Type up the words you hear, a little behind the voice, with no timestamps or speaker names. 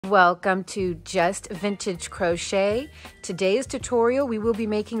Welcome to Just Vintage Crochet. Today's tutorial, we will be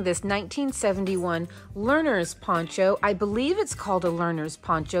making this 1971 learner's poncho. I believe it's called a learner's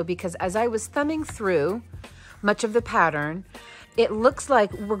poncho because as I was thumbing through much of the pattern, it looks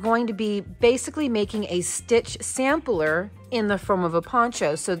like we're going to be basically making a stitch sampler in the form of a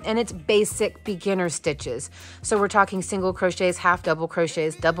poncho. And it's basic beginner stitches. So we're talking single crochets, half double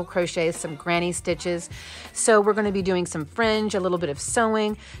crochets, double crochets, some granny stitches. So we're going to be doing some fringe, a little bit of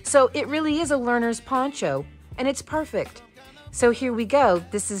sewing. So it really is a learner's poncho and it's perfect. So here we go.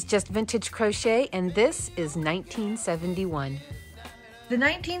 This is Just Vintage Crochet and this is 1971. The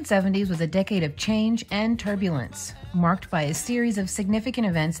 1970s was a decade of change and turbulence, marked by a series of significant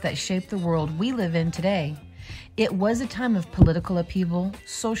events that shaped the world we live in today. It was a time of political upheaval,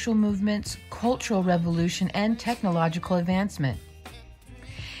 social movements, cultural revolution, and technological advancement.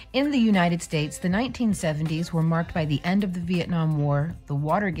 In the United States, the 1970s were marked by the end of the Vietnam War, the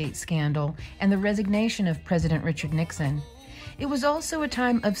Watergate scandal, and the resignation of President Richard Nixon. It was also a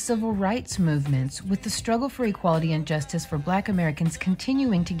time of civil rights movements, with the struggle for equality and justice for Black Americans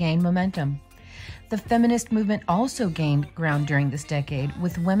continuing to gain momentum. The feminist movement also gained ground during this decade,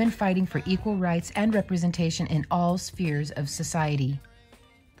 with women fighting for equal rights and representation in all spheres of society.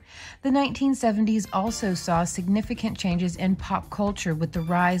 The 1970s also saw significant changes in pop culture with the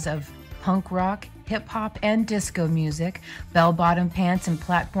rise of punk rock, hip-hop and disco music, bell-bottom pants and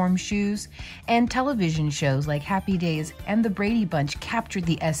platform shoes, and television shows like Happy Days and The Brady Bunch captured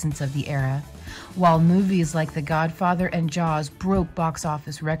the essence of the era, while movies like The Godfather and Jaws broke box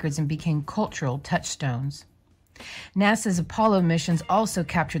office records and became cultural touchstones. NASA's Apollo missions also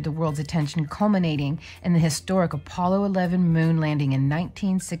captured the world's attention, culminating in the historic Apollo 11 moon landing in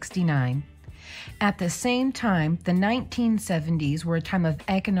 1969. At the same time, the 1970s were a time of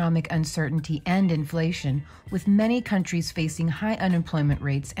economic uncertainty and inflation, with many countries facing high unemployment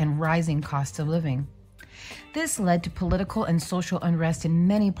rates and rising costs of living. This led to political and social unrest in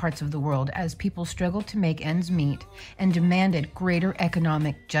many parts of the world as people struggled to make ends meet and demanded greater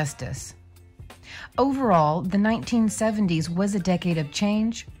economic justice. Overall, the 1970s was a decade of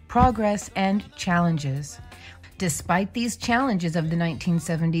change, progress, and challenges. Despite these challenges of the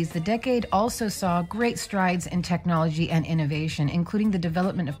 1970s, the decade also saw great strides in technology and innovation, including the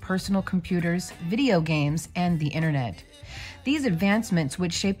development of personal computers, video games, and the internet. These advancements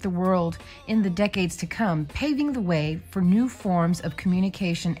would shape the world in the decades to come, paving the way for new forms of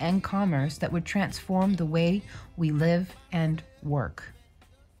communication and commerce that would transform the way we live and work.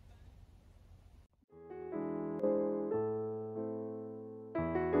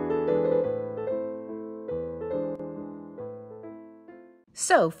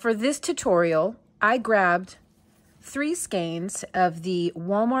 So for this tutorial, I grabbed 3 skeins of the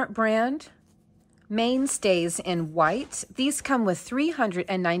Walmart brand Mainstays in white. These come with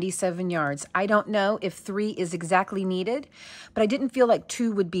 397 yards. I don't know if 3 is exactly needed, but I didn't feel like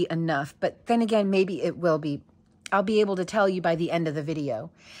 2 would be enough. But then again, maybe it will be. I'll be able to tell you by the end of the video.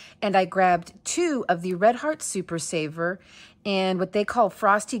 And I grabbed 2 of the Red Heart Super Saver and what they call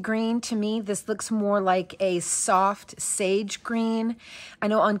frosty green. To me, this looks more like a soft sage green. I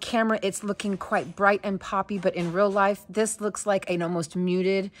know on camera it's looking quite bright and poppy, but in real life, this looks like an almost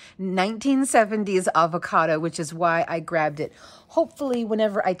muted 1970s avocado, which is why I grabbed it. Hopefully,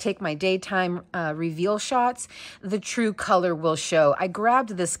 whenever I take my daytime reveal shots, the true color will show. I grabbed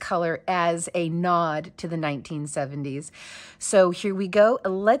this color as a nod to the 1970s. So here we go.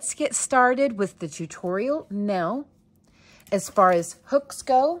 Let's get started with the tutorial now. As far as hooks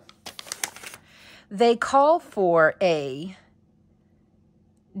go, they call for a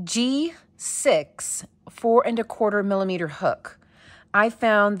G6 4¼ millimeter hook. I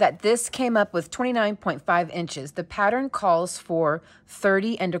found that this came up with 29.5 inches. The pattern calls for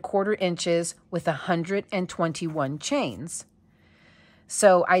 30¼ inches with 121 chains.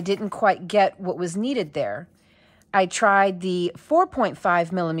 So I didn't quite get what was needed there. I tried the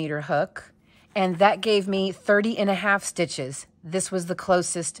 4.5 millimeter hook, and that gave me 30½ stitches. This was the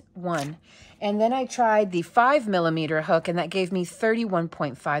closest one. And then I tried the 5 millimeter hook, and that gave me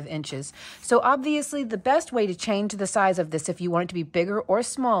 31.5 inches. So obviously the best way to change the size of this, if you want it to be bigger or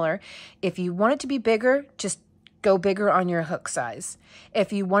smaller, if you want it to be bigger, just go bigger on your hook size.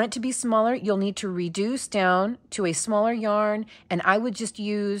 If you want it to be smaller, you'll need to reduce down to a smaller yarn, and I would just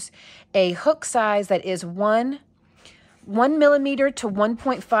use a hook size that is 1 millimeter to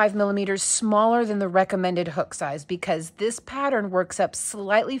 1.5 millimeters smaller than the recommended hook size, because this pattern works up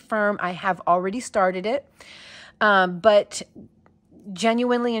slightly firm. I have already started it, but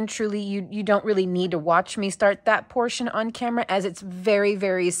genuinely and truly, you don't really need to watch me start that portion on camera, as it's very,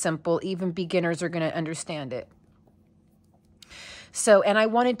 very simple. Even beginners are going to understand it. So, and I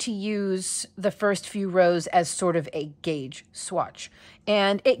wanted to use the first few rows as sort of a gauge swatch.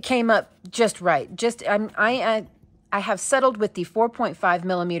 And it came up just right. I have settled with the 4.5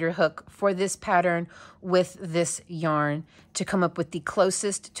 millimeter hook for this pattern with this yarn to come up with the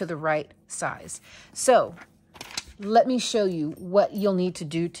closest to the right size. So let me show you what you'll need to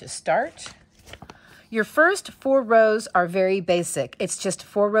do to start. Your first 4 rows are very basic. It's just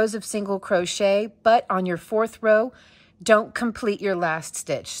 4 rows of single crochet, but on your 4th row, don't complete your last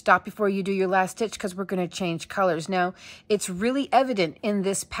stitch. Stop before you do your last stitch because we're going to change colors. Now, it's really evident in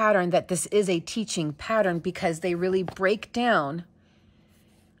this pattern that this is a teaching pattern because they really break down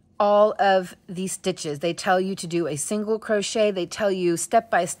all of these stitches. They tell you to do a single crochet. They tell you step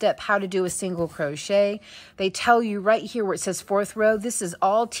by step how to do a single crochet. They tell you right here where it says 4th row, this is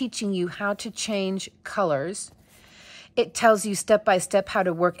all teaching you how to change colors. It tells you step by step how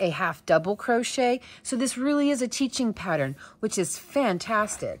to work a half double crochet. So this really is a teaching pattern, which is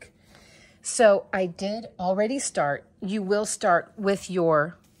fantastic. So I did already start. You will start with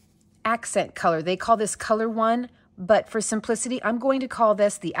your accent color. They call this color 1, but for simplicity, I'm going to call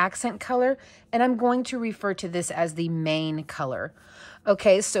this the accent color, and I'm going to refer to this as the main color.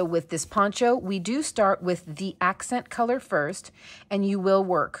 Okay, so with this poncho, we do start with the accent color first, and you will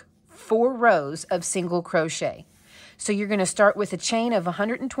work 4 rows of single crochet. So you're going to start with a chain of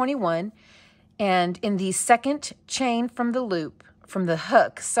 121, and in the second chain from the loop, from the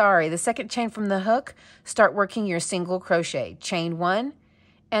hook, the second chain from the hook, start working your single crochet. Chain 1,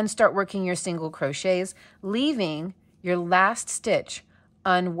 and start working your single crochets, leaving your last stitch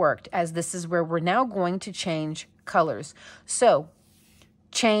unworked, as this is where we're now going to change colors. So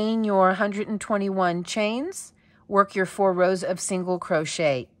chain your 121 chains, work your 4 rows of single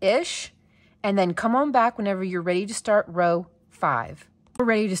crochet-ish, and then come on back whenever you're ready to start row 5. We're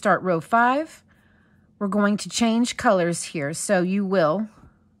ready to start row 5. We're going to change colors here. So you will,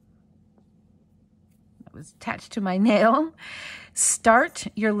 that was attached to my nail, start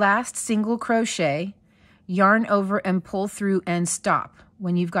your last single crochet, yarn over and pull through and stop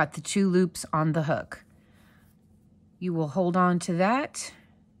when you've got the 2 loops on the hook. You will hold on to that,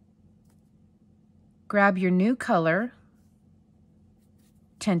 grab your new color,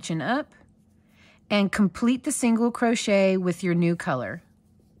 tension up, and complete the single crochet with your new color.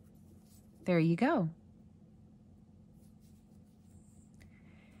 There you go.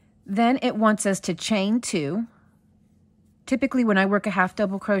 Then it wants us to chain 2. Typically when I work a half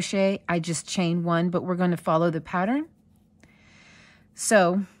double crochet, I just chain 1, but we're going to follow the pattern.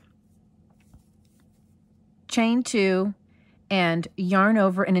 So chain 2 and yarn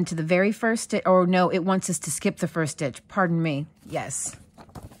over and into the very first stitch, or no, it wants us to skip the first stitch. Pardon me. Yes.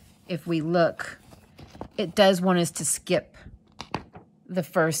 If we look, it does want us to skip the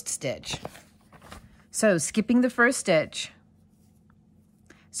first stitch. So skipping the first stitch.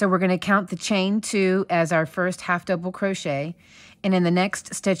 So we're going to count the chain 2 as our first half double crochet. And in the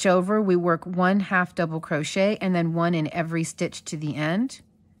next stitch over, we work 1 half double crochet and then 1 in every stitch to the end.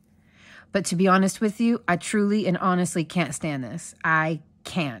 But to be honest with you, I truly and honestly can't stand this. I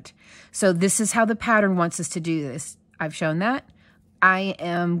can't. So this is how the pattern wants us to do this. I've shown that. I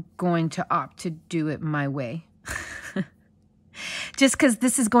am going to opt to do it my way. Just because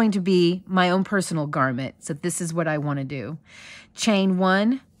this is going to be my own personal garment. So this is what I want to do. Chain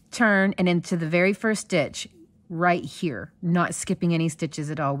 1, turn, and into the very first stitch right here. Not skipping any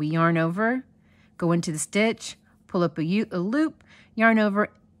stitches at all. We yarn over, go into the stitch, pull up a loop, yarn over,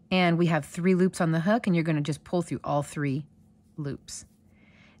 and we have 3 loops on the hook, and you're going to just pull through all 3 loops.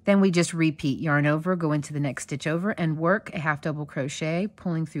 Then we just repeat, yarn over, go into the next stitch over, and work a half double crochet,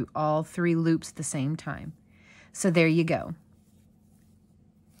 pulling through all 3 loops at the same time. So there you go.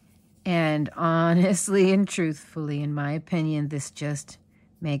 And honestly and truthfully, in my opinion, this just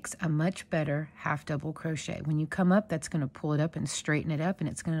makes a much better half double crochet. When you come up, that's going to pull it up and straighten it up, and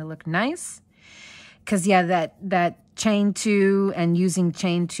it's going to look nice. Because, yeah, that chain 2 and using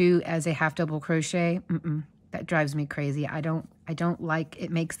chain 2 as a half double crochet, that drives me crazy. I don't like it.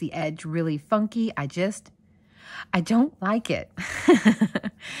 Makes the edge really funky. I don't like it.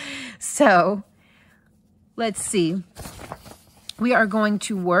 So let's see. We are going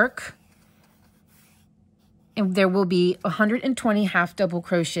to work, and there will be 120 half double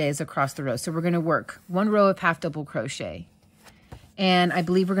crochets across the row. So we're going to work 1 row of half double crochet, and I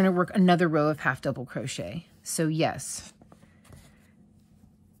believe we're going to work another row of half double crochet. So yes.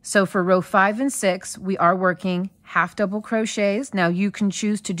 So for row 5 and 6, we are working half double crochets. Now you can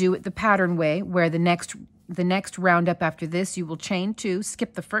choose to do it the pattern way, where the next round up after this, you will chain 2,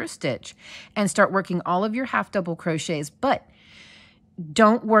 skip the first stitch, and start working all of your half double crochets. But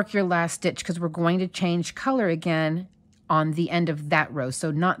don't work your last stitch, because we're going to change color again on the end of that row.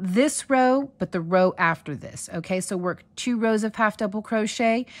 So not this row, but the row after this. Okay, so work 2 rows of half double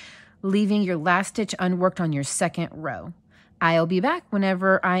crochet, leaving your last stitch unworked on your second row. I'll be back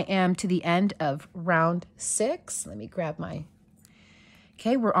whenever I am to the end of round 6. Let me grab my,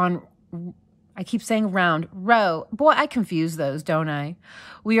 okay, we're on, I keep saying round, row. Boy, I confuse those, don't I?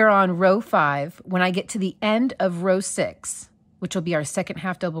 We are on row 5. When I get to the end of row 6, which will be our second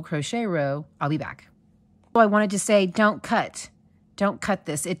half double crochet row, I'll be back. So I wanted to say, don't cut. Don't cut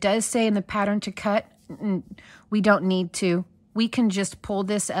this. It does say in the pattern to cut. We don't need to. We can just pull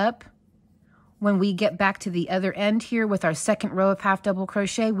this up. When we get back to the other end here with our second row of half double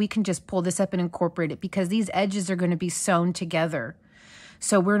crochet, we can just pull this up and incorporate it because these edges are going to be sewn together.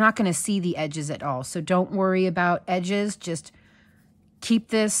 So we're not going to see the edges at all. So don't worry about edges. Just keep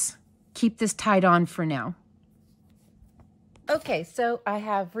this tied on for now. Okay, so I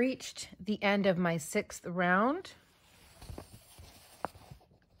have reached the end of my 6th round.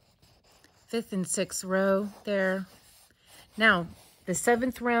 5th and 6th row there. Now, the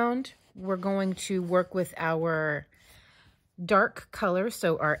 7th round, we're going to work with our dark color,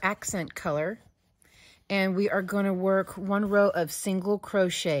 so our accent color. And we are going to work 1 row of single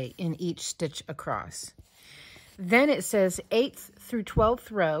crochet in each stitch across. Then it says 8th through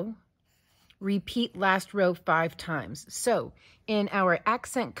 12th row, repeat last row 5 times. So in our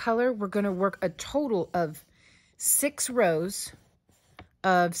accent color, we're going to work a total of 6 rows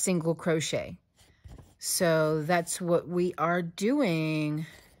of single crochet. So that's what we are doing.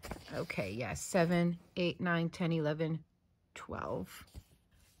 Okay, yeah, 7, 8, 9, 10, 11, 12.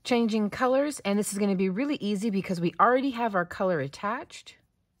 Changing colors, and this is going to be really easy because we already have our color attached.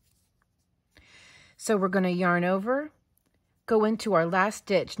 So we're going to yarn over, go into our last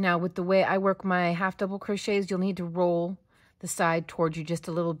stitch. Now with the way I work my half double crochets, you'll need to roll the side towards you just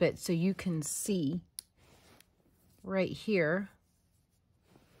a little bit so you can see right here.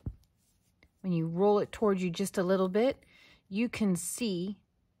 When you roll it towards you just a little bit, you can see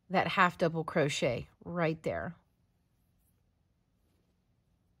that half double crochet right there.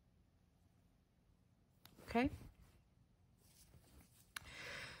 Okay.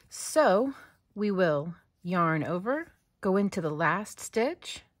 So we will yarn over, go into the last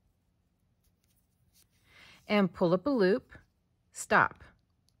stitch, and pull up a loop, stop.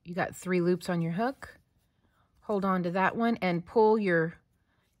 You got 3 loops on your hook. Hold on to that one and pull your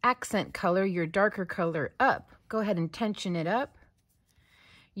accent color, your darker color, up. Go ahead and tension it up.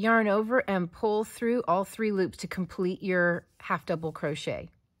 Yarn over and pull through all 3 loops to complete your half double crochet.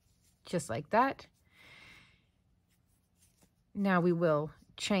 Just like that. Now we will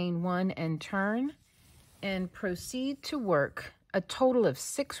chain 1 and turn and proceed to work a total of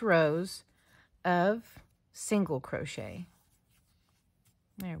 6 rows of single crochet.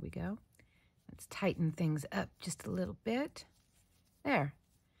 There we go. Let's tighten things up just a little bit. There.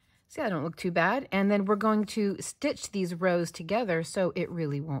 See, I don't look too bad. And then we're going to stitch these rows together so it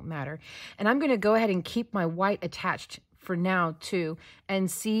really won't matter. And I'm going to go ahead and keep my white attached for now too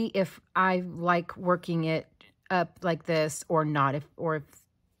and see if I like working it up like this or not, or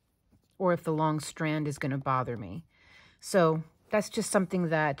if the long strand is going to bother me. So that's just something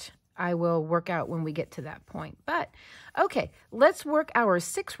that I will work out when we get to that point. But okay, let's work our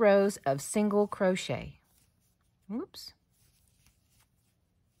 6 rows of single crochet. Oops.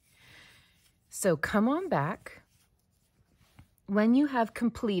 So come on back when you have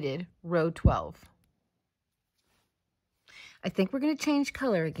completed row 12. I think we're going to change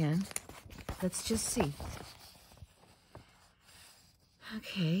color again. Let's just see.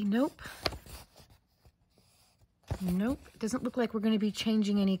 Okay, nope. Nope, it doesn't look like we're going to be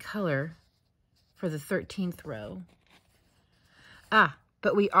changing any color for the 13th row. Ah,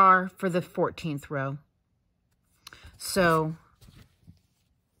 but we are for the 14th row. So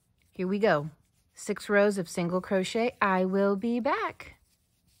here we go. 6 rows of single crochet. I will be back.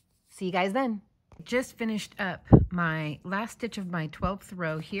 See you guys then. Just finished up my last stitch of my 12th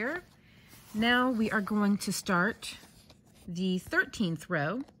row here. Now we are going to start the 13th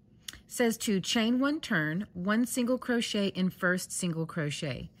row. It says to chain 1 turn, 1 single crochet in first single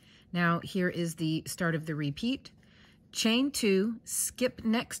crochet. Now here is the start of the repeat. Chain 2, skip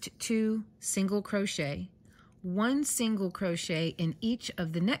next 2 single crochet, 1 single crochet in each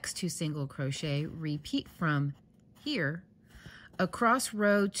of the next 2 single crochet. Repeat from here across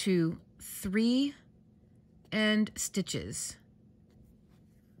row to 3 end stitches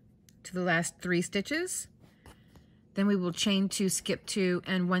to the last 3 stitches. Then we will chain 2, skip 2,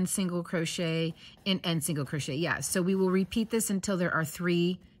 and 1 single crochet in end single crochet. Yeah, so we will repeat this until there are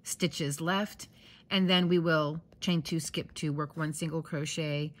 3 stitches left, and then we will chain 2, skip 2, work 1 single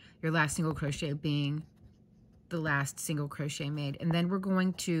crochet, your last single crochet being the last single crochet made. And then we're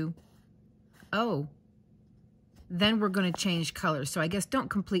going to, then we're going to change colors. So I guess don't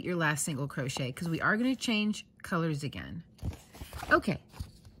complete your last single crochet because we are going to change colors again. Okay,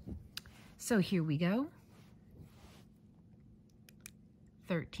 so here we go.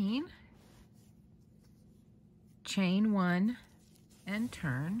 13, chain 1 and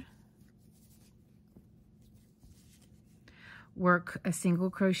turn. Work a single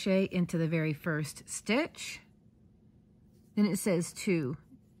crochet into the very first stitch. Then it says 2,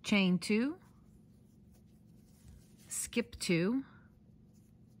 chain 2, skip 2,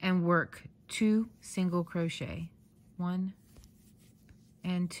 and work 2 single crochet, 1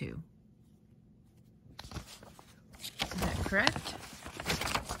 and 2. Is that correct?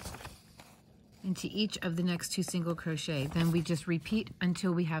 Into each of the next 2 single crochet. Then we just repeat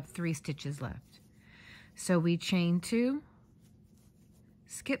until we have 3 stitches left. So we chain 2,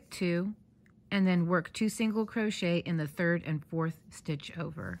 skip 2, and then work 2 single crochet in the 3rd and 4th stitch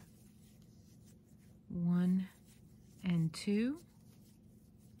over. 1 and 2.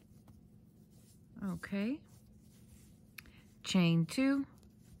 Okay. Chain 2,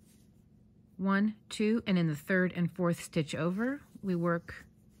 1, 2, and in the 3rd and 4th stitch over, we work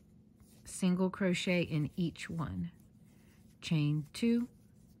single crochet in each one. Chain 2,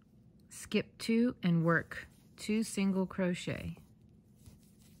 skip 2, and work 2 single crochet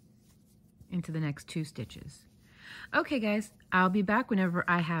into the next 2 stitches. Okay guys, I'll be back whenever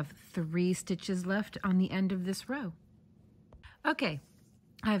I have 3 stitches left on the end of this row. Okay,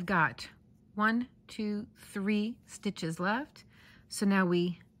 I've got 1, 2, 3 stitches left. So now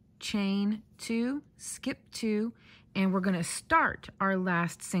we chain 2, skip 2, and we're going to start our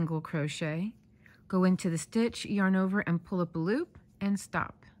last single crochet. Go into the stitch, yarn over, and pull up a loop, and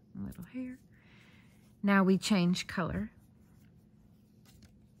stop. A little hair. Now we change color.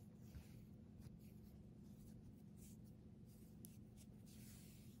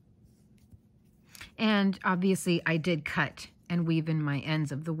 And obviously I did cut and weave in my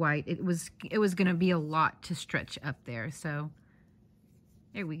ends of the white. It was going to be a lot to stretch up there. So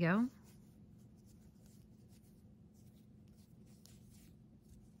there we go.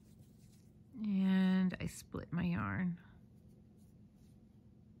 And I split my yarn.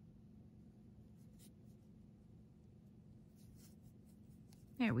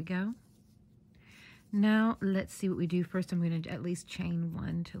 There we go. Now let's see what we do. First I'm going to at least chain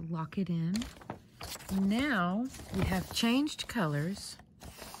 1 to lock it in. Now we have changed colors.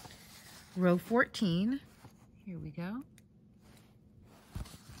 Row 14, here we go.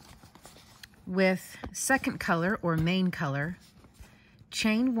 With second color or main color,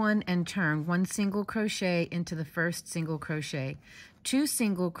 chain 1 and turn 1 single crochet into the first single crochet, 2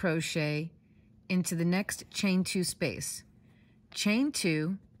 single crochet into the next chain 2 space, chain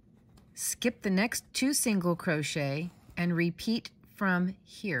 2, skip the next 2 single crochet, and repeat from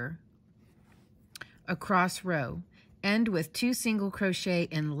here. Across row, end with 2 single crochet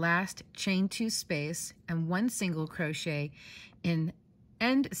in last chain 2 space and 1 single crochet in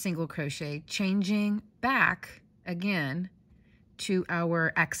end single crochet, changing back again to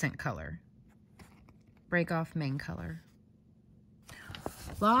our accent color. Break off main color. A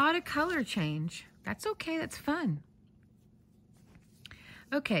lot of color change. That's okay, that's fun.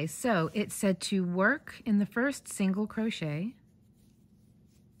 Okay, so it said to work in the first single crochet.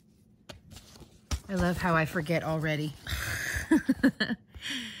 I love how I forget already.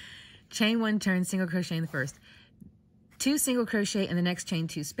 Chain 1, turn, single crochet in the first. 2 single crochet in the next chain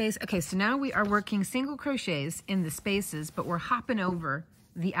 2 space. Okay, so now we are working single crochets in the spaces, but we're hopping over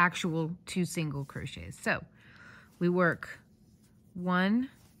the actual 2 single crochets. So we work 1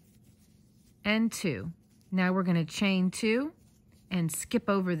 and 2. Now we're going to chain 2 and skip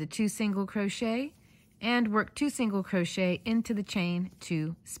over the 2 single crochet and work 2 single crochet into the chain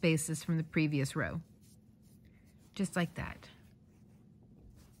 2 spaces from the previous row. Just like that.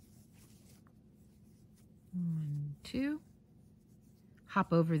 1, 2.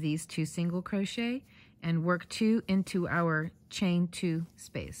 Hop over these 2 single crochet and work 2 into our chain 2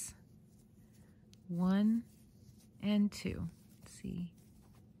 space. 1 and 2. Let's see.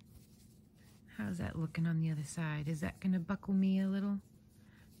 How's that looking on the other side? Is that going to buckle me a little?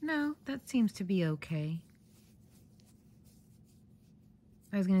 No, that seems to be okay.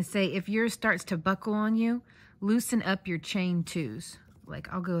 I was going to say, if yours starts to buckle on you, loosen up your chain 2s.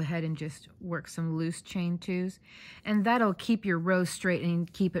 Like, I'll go ahead and just work some loose chain 2s, and that'll keep your row straight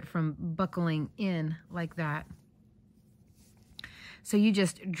and keep it from buckling in like that. So you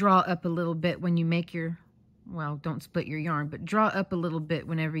just draw up a little bit when you make your, well, don't split your yarn, but draw up a little bit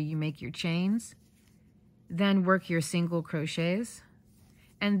whenever you make your chains. Then work your single crochets.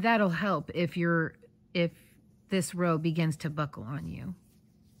 And that'll help if this row begins to buckle on you.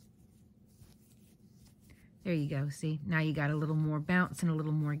 There you go. See, now you got a little more bounce and a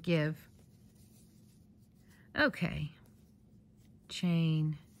little more give. Okay.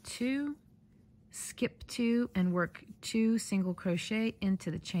 Chain 2, skip 2, and work 2 single crochet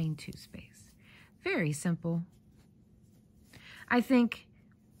into the chain 2 space. Very simple. I think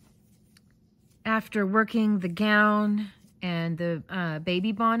after working the gown and the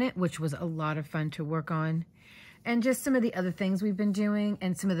baby bonnet, which was a lot of fun to work on, and just some of the other things we've been doing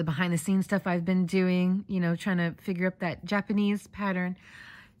and some of the behind the scenes stuff I've been doing, you know, trying to figure up that Japanese pattern,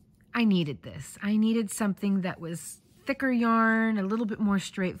 I needed this. I needed something that was thicker yarn, a little bit more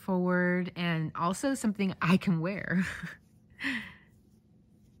straightforward, and also something I can wear.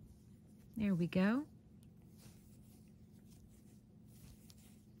 There we go.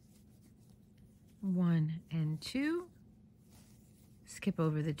 One and two. Skip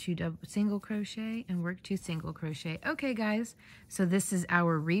over the 2 single crochet and work 2 single crochet. Okay, guys, so this is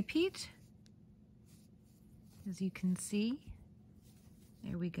our repeat. As you can see,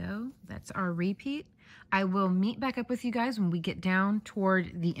 there we go. That's our repeat. I will meet back up with you guys when we get down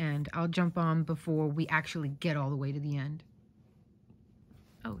toward the end. I'll jump on before we actually get all the way to the end.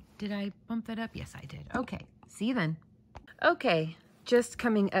 Oh, did I bump that up? Yes, I did. Okay, see you then. Okay, just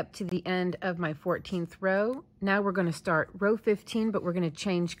coming up to the end of my 14th row. Now we're going to start row 15, but we're going to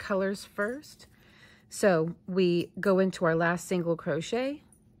change colors first. So we go into our last single crochet.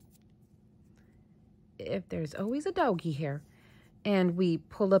 If there's always a doggy here. And we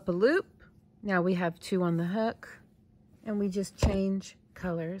pull up a loop. Now we have 2 on the hook, and we just change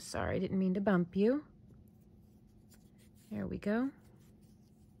colors. Sorry, I didn't mean to bump you. There we go.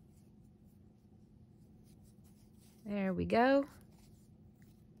 There we go.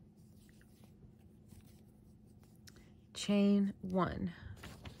 Chain 1.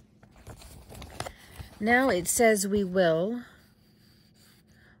 Now it says we will,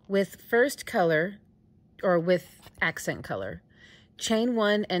 with first color, or with accent color, chain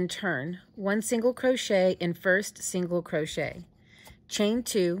 1 and turn 1 single crochet in first single crochet. Chain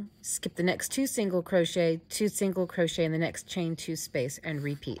 2, skip the next 2 single crochet, 2 single crochet in the next chain 2 space, and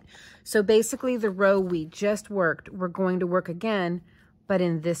repeat. So basically the row we just worked, we're going to work again, but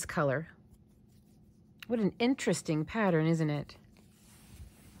in this color. What an interesting pattern, isn't it?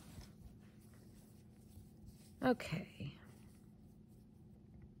 Okay.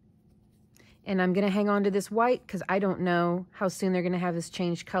 And I'm going to hang on to this white because I don't know how soon they're going to have this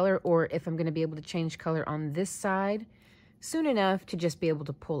change color, or if I'm going to be able to change color on this side soon enough to just be able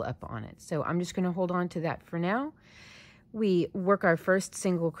to pull up on it. So I'm just going to hold on to that for now. We work our first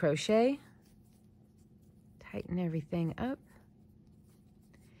single crochet, tighten everything up.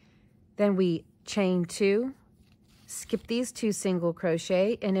 Then we chain 2, skip these 2 single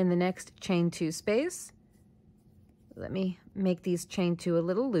crochet, and in the next chain 2 space, let me make these chain 2 a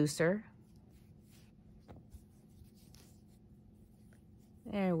little looser.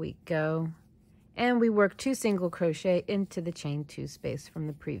 There we go. And we work 2 single crochet into the chain 2 space from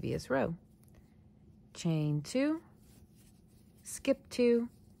the previous row. Chain 2, skip 2,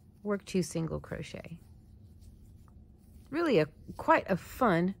 work 2 single crochet. Really quite a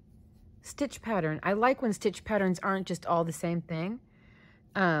fun stitch pattern. I like when stitch patterns aren't just all the same thing.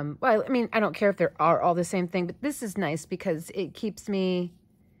 Well, I mean, I don't care if they are all the same thing, but this is nice because it keeps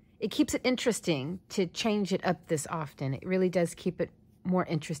it interesting to change it up this often. It really does keep it more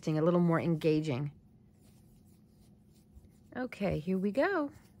interesting, a little more engaging. Okay, here we go.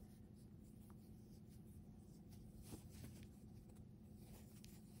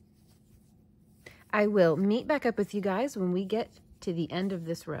 I will meet back up with you guys when we get to the end of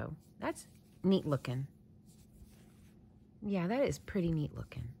this row. That's neat looking. Yeah, that is pretty neat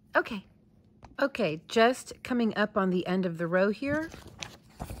looking. Okay. Okay, just coming up on the end of the row here.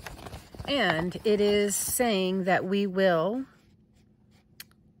 And it is saying that we will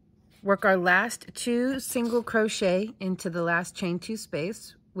work our last 2 single crochet into the last chain 2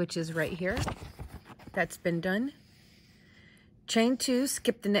 space, which is right here. That's been done. Chain 2,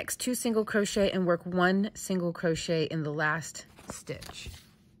 skip the next 2 single crochet and work 1 single crochet in the last stitch.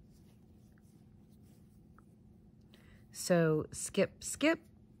 So skip, skip,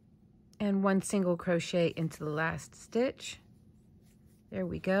 and 1 single crochet into the last stitch. There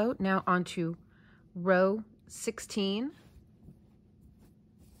we go. Now onto row 16.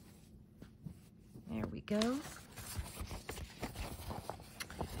 There we go.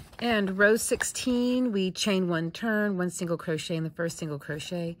 And row 16, we chain 1 turn, 1 single crochet in the first single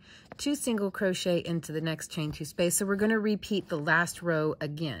crochet, 2 single crochet into the next chain 2 space. So we're going to repeat the last row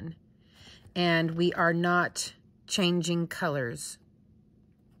again. And we are not changing colors.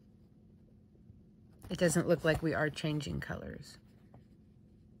 It doesn't look like we are changing colors.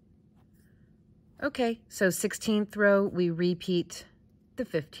 Okay, so 16th row, we repeat the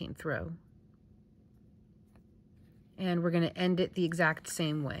 15th row. And we're going to end it the exact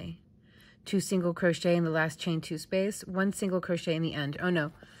same way. 2 single crochet in the last chain 2 space, 1 single crochet in the end. Oh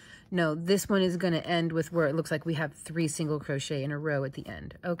no, no, this one is going to end with where it looks like we have 3 single crochet in a row at the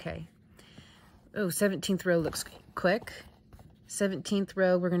end. Okay. Oh, 17th row looks quick. 17th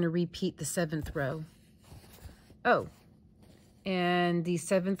row, we're going to repeat the 7th row. Oh, and the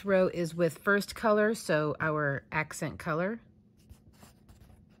 7th row is with first color, so our accent color.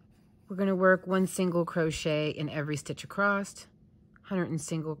 We're going to work 1 single crochet in every stitch across,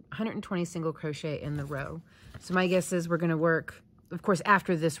 120 single crochet in the row. So my guess is we're going to work, of course,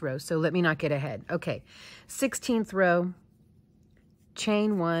 after this row, so let me not get ahead. Okay, 16th row,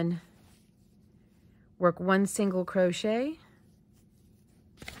 chain 1, work 1 single crochet,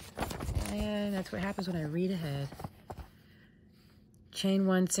 and that's what happens when I read ahead. Chain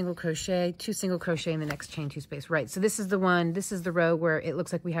 1 single crochet, 2 single crochet in the next chain 2 space. Right, so this is the one, this is the row where it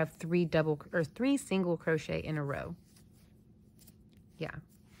looks like we have 3 single crochet in a row. Yeah.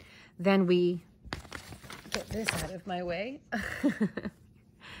 Then we get this out of my way.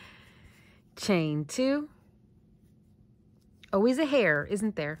 Chain 2. Always a hair,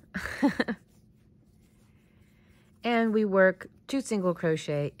 isn't there? And we work 2 single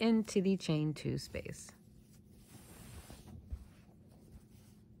crochet into the chain 2 space.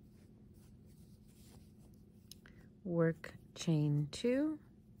 Work chain 2,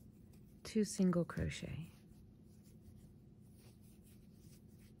 2 single crochet,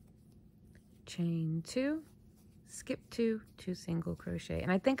 chain 2, skip 2, 2 single crochet.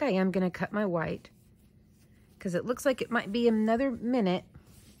 And I think I am going to cut my white because it looks like it might be another minute,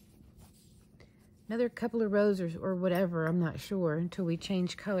 another couple of rows or whatever, I'm not sure, until we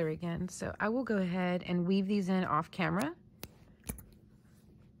change color again. So I will go ahead and weave these in off camera.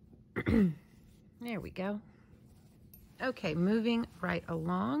 There we go. Okay, moving right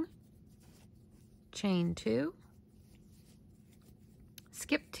along, chain 2,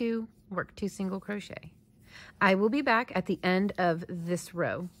 skip 2, work 2 single crochet. I will be back at the end of this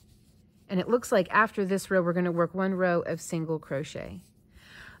row, and it looks like after this row we're going to work 1 row of single crochet.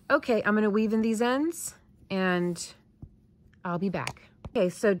 Okay, I'm going to weave in these ends and I'll be back. Okay,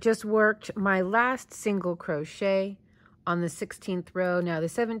 so just worked my last single crochet on the 16th row. Now the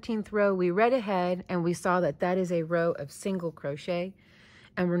 17th row, we read ahead and we saw that that is a row of single crochet,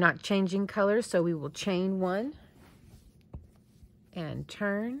 and we're not changing colors, so we will chain 1 and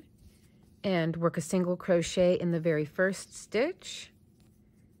turn and work a single crochet in the very first stitch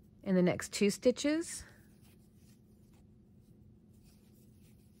in the next 2 stitches.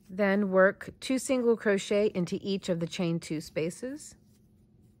 Then work 2 single crochet into each of the chain 2 spaces.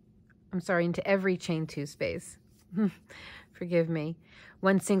 I'm sorry, into every chain 2 space. Forgive me.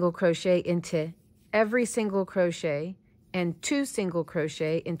 1 single crochet into every single crochet and 2 single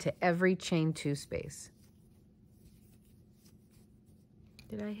crochet into every chain 2 space.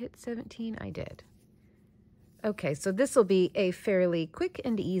 Did I hit 17? I did. Okay, so this will be a fairly quick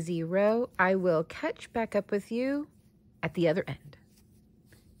and easy row. I will catch back up with you at the other end.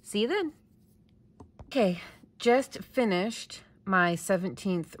 See you then. Okay, just finished my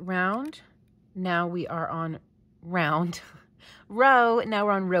 17th round. Now we are on row. Now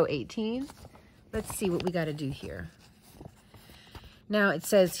we're on row 18. Let's see what we got to do here. Now it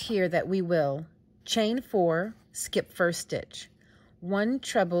says here that we will chain 4, skip first stitch, 1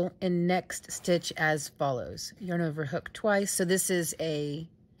 treble in next stitch as follows. Yarn over hook twice. So this is a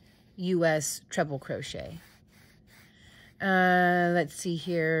US treble crochet. Let's see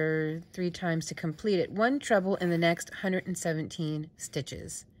here, 3 times to complete it. 1 treble in the next 117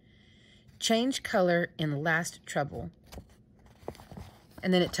 stitches. Change color in last treble.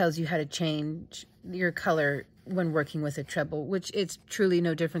 And then it tells you how to change your color when working with a treble, which it's truly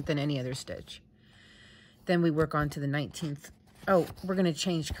no different than any other stitch. Then we work on to the 19th. Oh, we're going to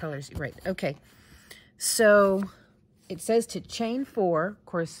change colors. Right. Okay. So it says to chain 4. Of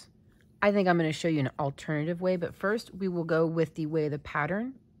course, I think I'm going to show you an alternative way, but first we will go with the way the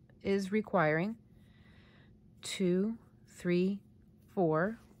pattern is requiring. 2, 3,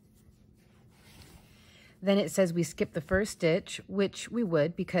 4. Then it says we skip the first stitch, which we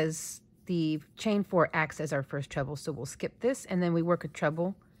would because the chain 4 acts as our first treble. So we'll skip this and then we work a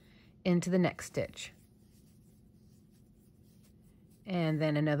treble into the next stitch. And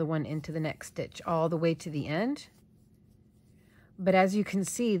then another one into the next stitch all the way to the end. But as you can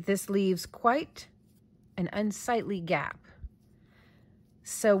see, this leaves quite an unsightly gap.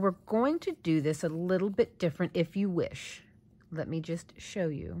 So we're going to do this a little bit different if you wish. Let me just show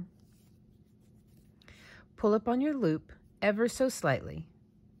you. pull up on your loop ever so slightly,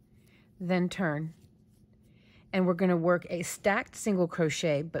 then turn. And we're going to work a stacked single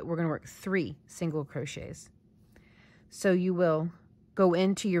crochet, but we're going to work 3 single crochets. So you will go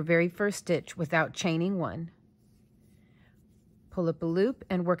into your very first stitch without chaining 1, pull up a loop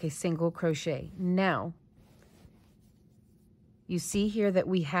and work a single crochet. Now you see here that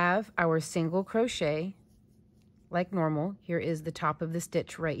we have our single crochet like normal. Here is the top of the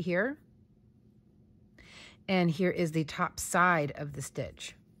stitch right here, and here is the top side of the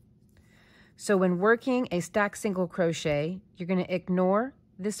stitch. So when working a stacked single crochet, you're going to ignore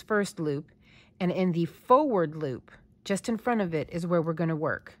this first loop, and in the forward loop just in front of it is where we're going to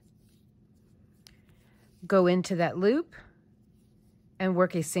work. Go into that loop and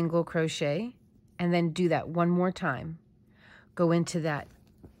work a single crochet, and then do that one more time. Go into that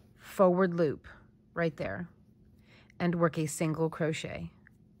forward loop right there and work a single crochet.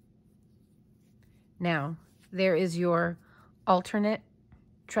 Now there is your alternate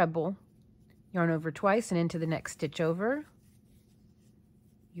treble. Yarn over twice and into the next stitch over.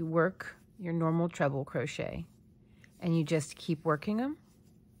 You work your normal treble crochet and you just keep working them.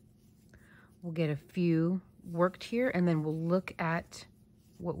 We'll get a few worked here and then we'll look at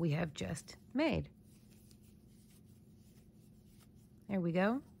what we have just made. There we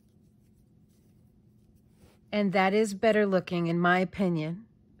go. And that is better looking, in my opinion,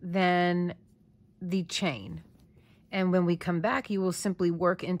 than the chain. And when we come back, you will simply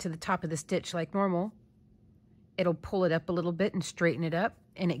work into the top of the stitch like normal. It'll pull it up a little bit and straighten it up,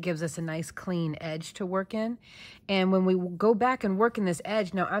 and it gives us a nice clean edge to work in. And when we go back and work in this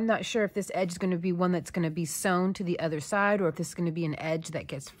edge, now I'm not sure if this edge is going to be one that's going to be sewn to the other side or if this is going to be an edge that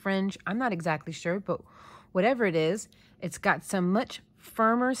gets fringe. I'm not exactly sure, but whatever it is, it's got some much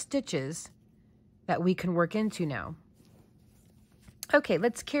firmer stitches that we can work into now. Okay,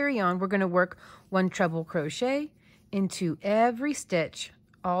 let's carry on. We're going to work 1 treble crochet into every stitch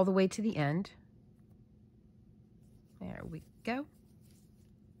all the way to the end. There we go.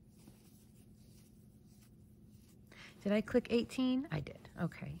 Did I click 18? I did.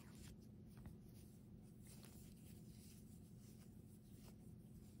 Okay.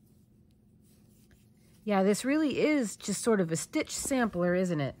 Yeah, this really is just sort of a stitch sampler,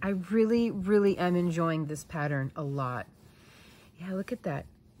 isn't it? I really, really am enjoying this pattern a lot. Yeah, look at that.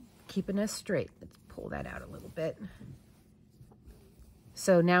 Keeping us straight. Let's pull that out a little bit.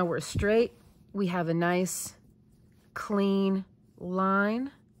 So now we're straight. We have a nice, clean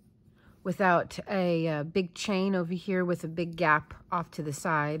line without a big chain over here with a big gap off to the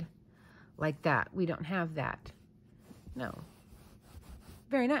side like that. We don't have that. No.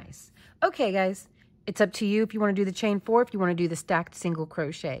 Very nice. Okay, guys. It's up to you if you want to do the chain 4, if you want to do the stacked single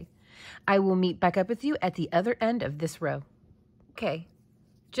crochet. I will meet back up with you at the other end of this row. Okay,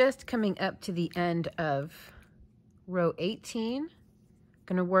 just coming up to the end of row 18.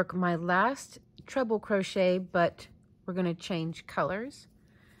 Going to work my last treble crochet, but we're going to change colors.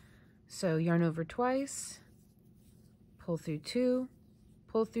 So yarn over twice, pull through 2,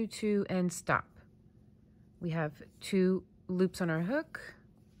 pull through 2, and stop. We have 2 loops on our hook.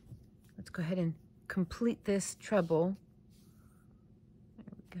 Let's go ahead and complete this treble.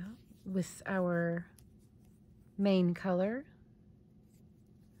 There we go. With our main color.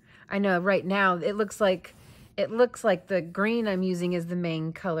 I know right now it looks like the green I'm using is the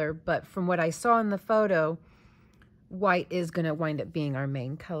main color, but from what I saw in the photo, white is going to wind up being our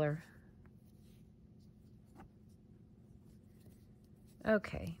main color.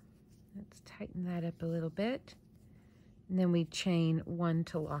 Okay, let's tighten that up a little bit. And then we chain 1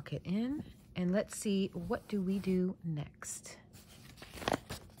 to lock it in. And let's see, what do we do next?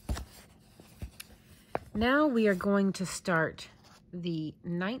 Now we are going to start the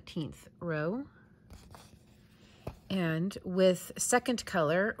 19th row. And with second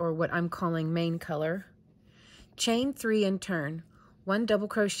color, or what I'm calling main color, chain 3 and turn. 1 double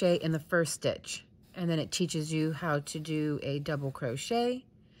crochet in the first stitch. And then it teaches you how to do a double crochet.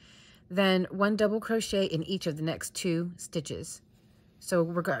 Then 1 double crochet in each of the next 2 stitches. So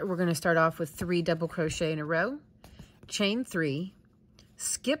we're going to start off with 3 double crochet in a row, chain 3,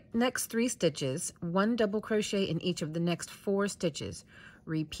 skip next 3 stitches, 1 double crochet in each of the next 4 stitches.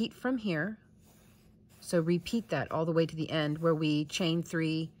 Repeat from here. So repeat that all the way to the end where we chain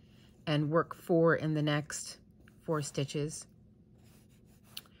 3 and work 4 in the next 4 stitches.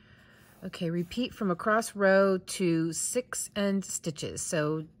 Okay, repeat from across row to 6 end stitches.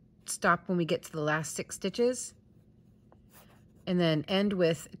 So stop when we get to the last 6 stitches. And then end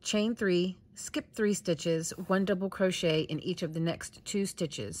with chain 3, skip 3 stitches, 1 double crochet in each of the next 2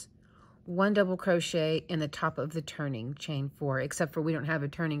 stitches. 1 double crochet in the top of the turning chain 4, except for we don't have a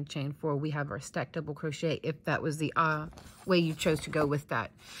turning chain 4. We have our stacked double crochet if that was the way you chose to go with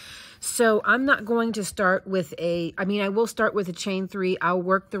that. So I'm not going to start with I will start with a chain 3. I'll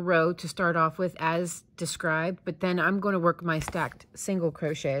work the row to start off with as described, but then I'm going to work my stacked single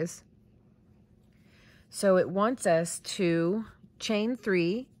crochets. So it wants us to chain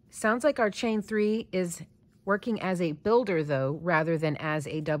 3. Sounds like our chain 3 is working as a builder though, rather than as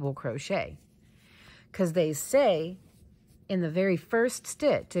a double crochet. Because they say in the very first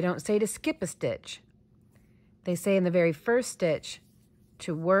stitch, they don't say to skip a stitch. They say in the very first stitch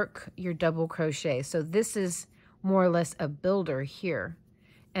to work your double crochet. So this is more or less a builder here.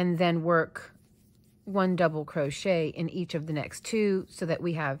 And then work 1 double crochet in each of the next 2 so that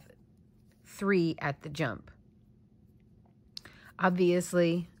we have 3 at the jump.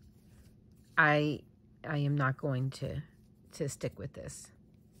 Obviously, I am not going to stick with this.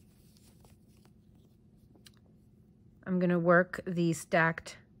 I'm going to work the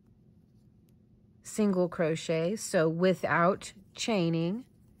stacked single crochet, so without chaining.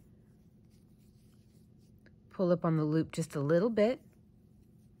 Pull up on the loop just a little bit,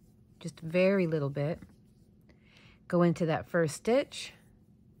 just very little bit. Go into that first stitch,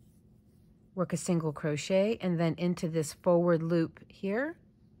 work a single crochet, and then into this forward loop here,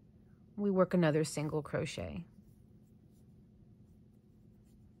 we work another single crochet.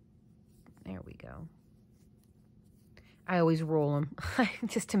 There we go. I always roll them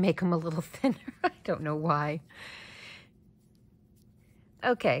just to make them a little thinner. I don't know why.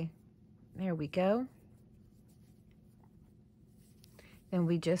 Okay, there we go. Then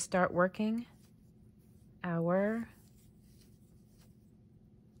we just start working our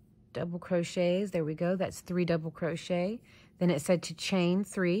double crochets. There we go. That's 3 double crochet. Then it said to chain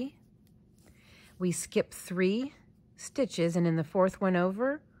 3. We skip 3 stitches, and in the 4th one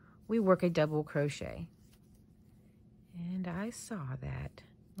over, we work a double crochet. And I saw that.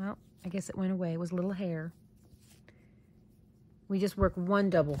 Well, I guess it went away. It was a little hair. We just work 1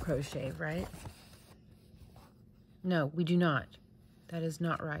 double crochet, right? No, we do not. That is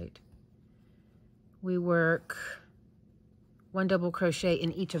not right. We work 1 double crochet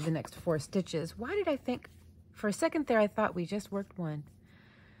in each of the next 4 stitches. Why did I think, for a second there, I thought we just worked 1.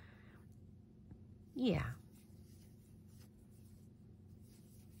 Yeah.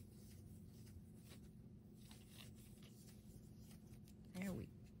 There we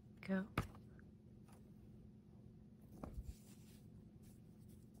go.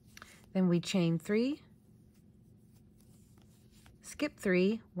 Then we chain 3, skip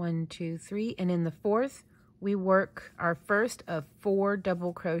 3, 1, 2, 3, and in the 4th, we work our first of 4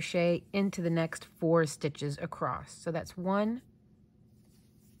 double crochet into the next 4 stitches across. So that's 1,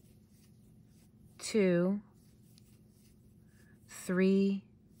 2, 3,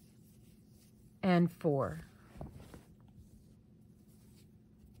 and 4.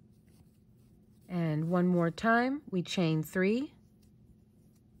 And one more time, we chain 3,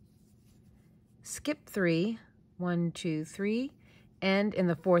 skip 3, 1, 2, 3, and in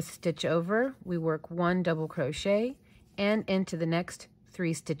the 4th stitch over, we work 1 double crochet and into the next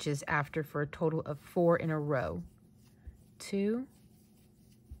 3 stitches after for a total of 4 in a row. 2,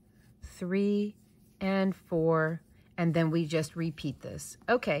 3, and 4, and then we just repeat this.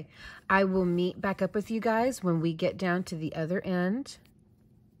 Okay, I will meet back up with you guys when we get down to the other end.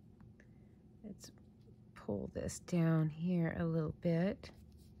 Let's pull this down here a little bit.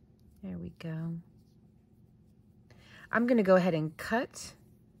 There we go. I'm going to go ahead and cut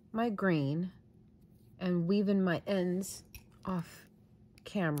my green and weave in my ends off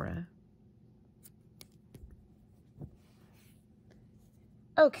camera.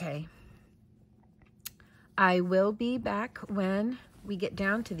 Okay. I will be back when we get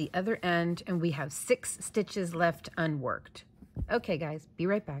down to the other end and we have 6 stitches left unworked. Okay, guys, be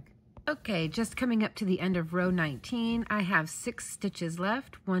right back. Okay, just coming up to the end of row 19, I have 6 stitches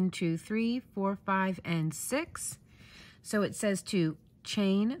left. 1, 2, 3, 4, 5, and 6. So it says to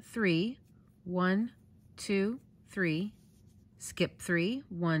chain 3, 1, 2, 3, skip 3,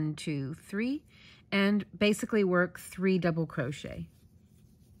 1, 2, 3, and basically work 3 double crochet.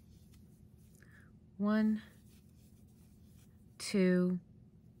 1, 2,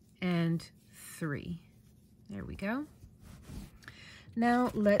 and 3. There we go.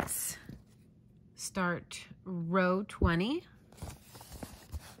 Now let's start row 20.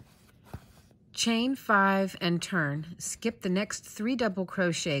 Chain 5 and turn. Skip the next 3 double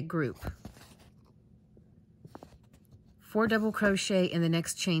crochet group. 4 double crochet in the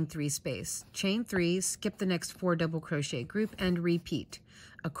next chain 3 space. Chain 3, skip the next 4 double crochet group and repeat.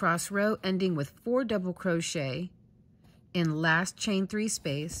 Across row ending with 4 double crochet in last chain 3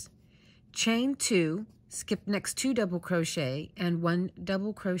 space. chain 2, skip next 2 double crochet, and 1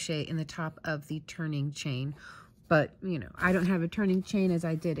 double crochet in the top of the turning chain. But, you know, I don't have a turning chain as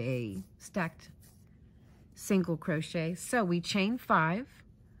I did a stacked single crochet. So we chain 5.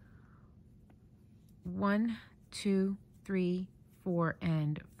 1, 2, 3, 4,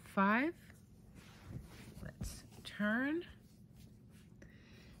 and 5. Let's turn.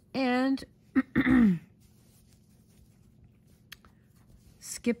 And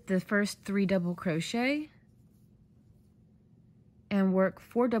skip the first 3 double crochet and work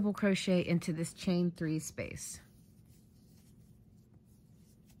 4 double crochet into this chain 3 space.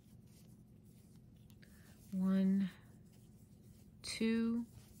 1, 2,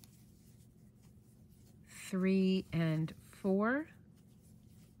 3, and 4.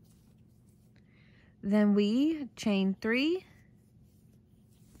 Then we chain 3,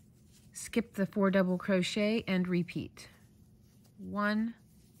 skip the 4 double crochet and repeat. 1,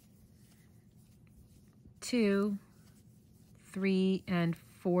 2, 3, and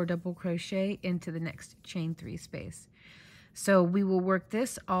 4 double crochet into the next chain 3 space. So we will work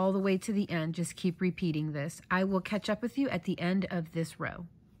this all the way to the end. Just keep repeating this. I will catch up with you at the end of this row.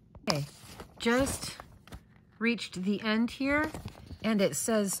 Okay, just reached the end here, and it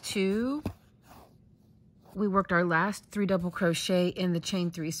says we worked our last 3 double crochet in the chain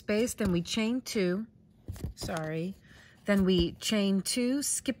 3 space, then we chain 2, then we chain 2,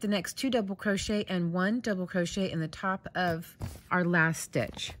 skip the next 2 double crochet and 1 double crochet in the top of our last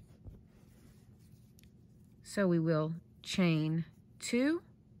stitch. So we will chain 2,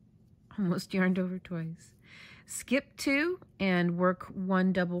 almost yarned over twice, skip 2 and work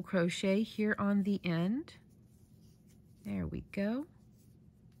 1 double crochet here on the end. There we go.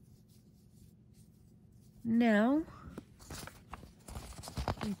 Now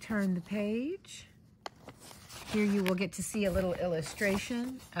we turn the page. Here you will get to see a little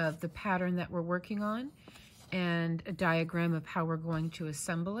illustration of the pattern that we're working on and a diagram of how we're going to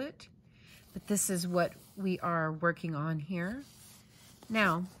assemble it. But this is what we are working on here.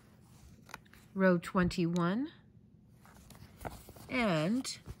 Now, row 21,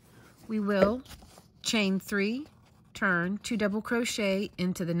 and we will chain 3, turn 2 double crochet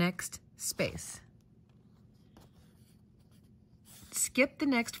into the next space. Skip the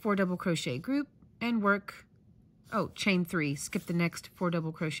next 4 double crochet group and work, chain 3, skip the next 4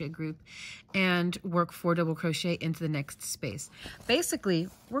 double crochet group and work 4 double crochet into the next space. Basically,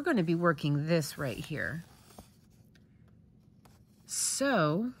 we're going to be working this right here.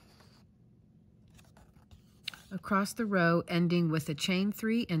 So, across the row, ending with a chain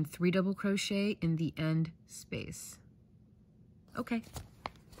 3 and 3 double crochet in the end space. Okay.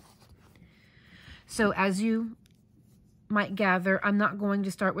 So as you might gather, I'm not going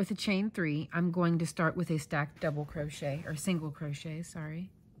to start with a chain 3. I'm going to start with a stacked double crochet, or single crochet, sorry.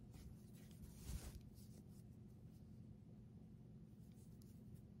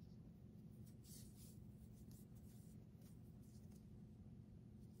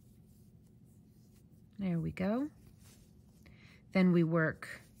 There we go. Then we work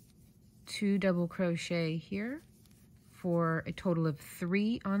 2 double crochet here for a total of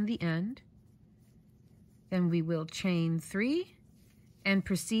 3 on the end. Then we will chain 3 and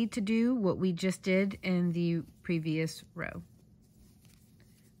proceed to do what we just did in the previous row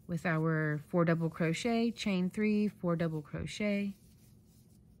with our 4 double crochet, chain 3, 4 double crochet,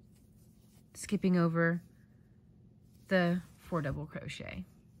 skipping over the 4 double crochet.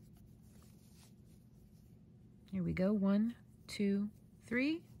 Here we go, 1, 2,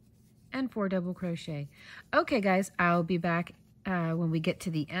 3, and 4 double crochet. Okay guys, I'll be back when we get to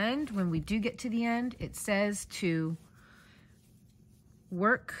the end. When we do get to the end, it says to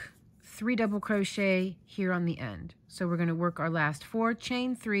work 3 double crochet here on the end. So we're going to work our last 4,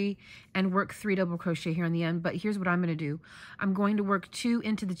 chain 3, and work 3 double crochet here on the end. But here's what I'm going to do. I'm going to work 2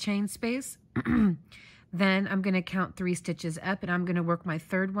 into the chain space. Then I'm going to count 3 stitches up, and I'm going to work my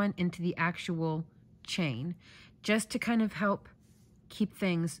 3rd one into the actual chain, just to kind of help keep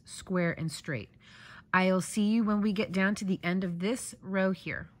things square and straight. I'll see you when we get down to the end of this row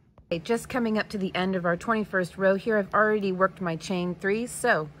here. Okay, just coming up to the end of our 21st row here, I've already worked my chain 3.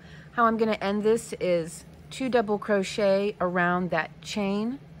 So how I'm going to end this is 2 double crochet around that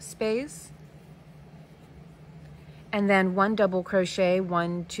chain space, and then 1 double crochet,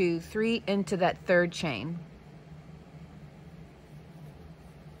 1, 2, 3 into that 3rd chain.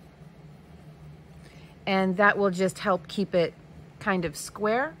 And that will just help keep it kind of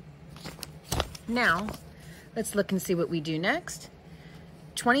square. Now, let's look and see what we do next.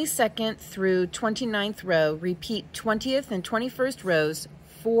 22nd through 29th row, repeat 20th and 21st rows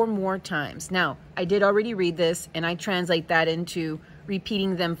 4 more times. Now, I did already read this, and I translate that into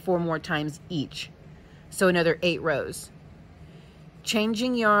repeating them 4 more times each. So another 8 rows.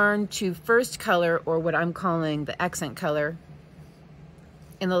 Changing yarn to first color, or what I'm calling the accent color,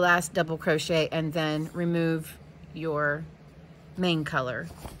 in the last double crochet, and then remove your main color.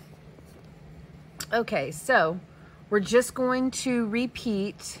 Okay, so we're just going to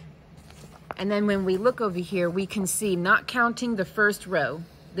repeat, and then when we look over here, we can see, not counting the first row,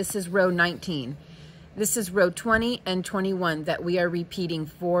 this is row 19. This is row 20 and 21 that we are repeating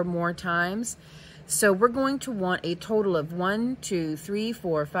 4 more times. So we're going to want a total of 1, 2, 3,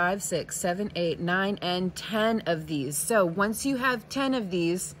 4, 5, 6, 7, 8, 9, and 10 of these. So once you have 10 of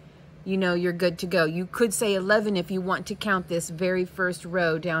these, you know you're good to go. You could say 11 if you want to count this very first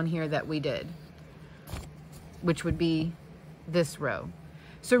row down here that we did, which would be this row.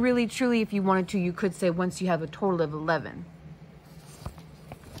 So really, truly, if you wanted to, you could say once you have a total of 11.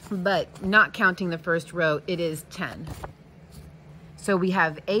 But not counting the first row, it is 10. So we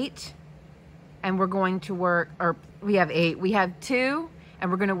have 8, and we're going to work, or we have 8, we have 2,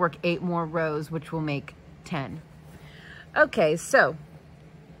 and we're going to work 8 more rows, which will make 10. Okay, so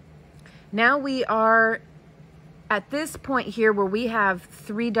now we are at this point here where we have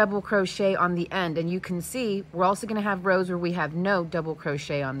 3 double crochet on the end, and you can see we're also going to have rows where we have no double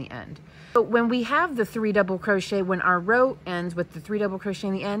crochet on the end. But when we have the 3 double crochet, when our row ends with the 3 double crochet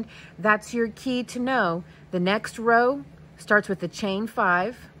in the end, that's your key to know. The next row starts with a chain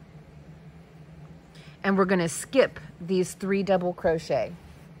 5, and we're going to skip these 3 double crochet,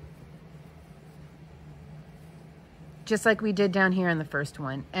 just like we did down here in the first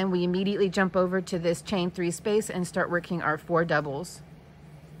one. And we immediately jump over to this chain 3 space and start working our 4 doubles.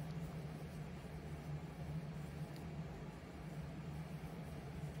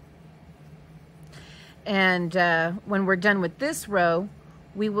 And when we're done with this row,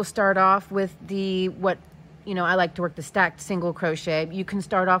 we will start off with the, what, you know, I like to work the stacked single crochet. You can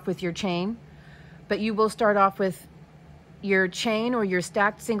start off with your chain, but you will start off with your chain or your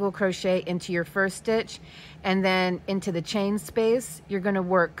stacked single crochet into your first stitch, and then into the chain space, you're going to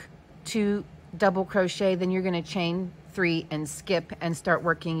work 2 double crochet, then you're going to chain 3 and skip and start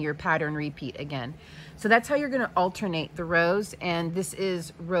working your pattern repeat again. So that's how you're going to alternate the rows, and this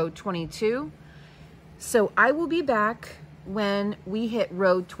is row 22. So I will be back when we hit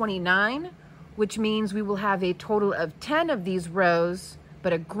row 29, which means we will have a total of 10 of these rows,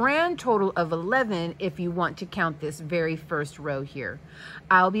 but a grand total of 11 if you want to count this very first row here.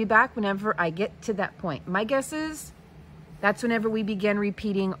 I'll be back whenever I get to that point. My guess is that's whenever we begin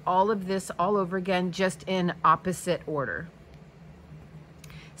repeating all of this all over again, just in opposite order.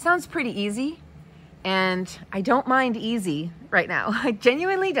 Sounds pretty easy, and I don't mind easy right now. I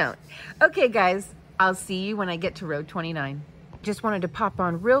genuinely don't. Okay, guys, I'll see you when I get to row 29. Just wanted to pop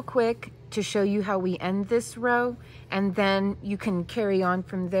on real quick to show you how we end this row, and then you can carry on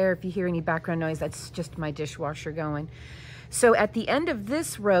from there. If you hear any background noise, that's just my dishwasher going. So at the end of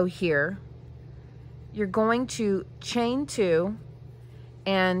this row here, you're going to chain 2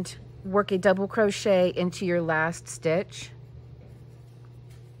 and work a double crochet into your last stitch.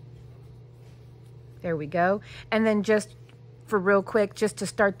 There we go. And then just for real quick, just to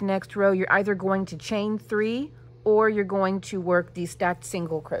start the next row, you're either going to chain 3 or you're going to work the stacked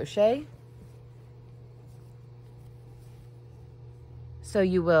single crochet. So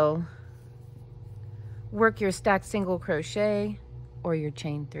you will work your stacked single crochet or your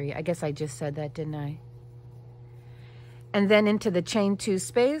chain 3. I guess I just said that, didn't I? And then into the chain 2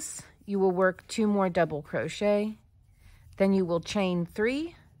 space, you will work 2 more double crochet. Then you will chain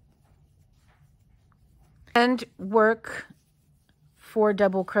 3 and work 4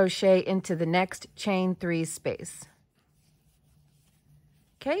 double crochet into the next chain 3 space.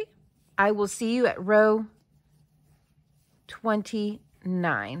 Okay, I will see you at row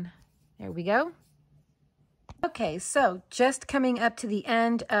 29. There we go. Okay, so just coming up to the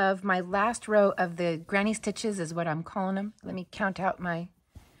end of my last row of the granny stitches is what I'm calling them. Let me count out my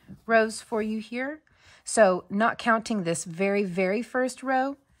rows for you here. So not counting this very, very first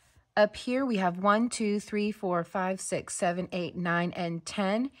row, up here we have 1, 2, 3, 4, 5, 6, 7, 8, 9, and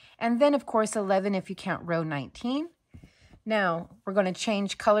 10. And then of course 11 if you count row 19. Now we're going to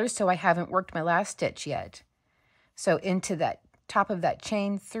change colors, so I haven't worked my last stitch yet. So into that top of that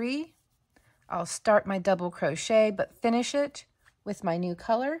chain 3, I'll start my double crochet, but finish it with my new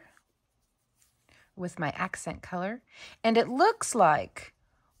color, with my accent color. And it looks like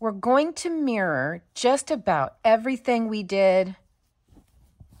we're going to mirror just about everything we did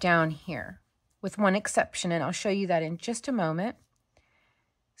down here, with one exception, and I'll show you that in just a moment.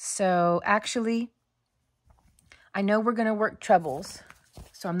 So actually, I know we're going to work trebles,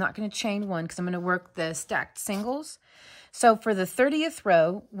 So I'm not going to chain one because I'm going to work the stacked singles. So for the 30th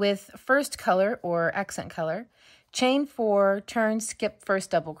row with first color or accent color, chain 4, turn, skip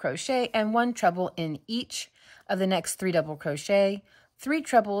first double crochet, and 1 treble in each of the next 3 double crochet, 3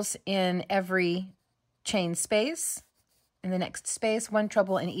 trebles in every chain space, in the next space, 1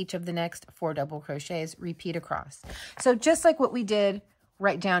 treble in each of the next 4 double crochets, repeat across. So just like what we did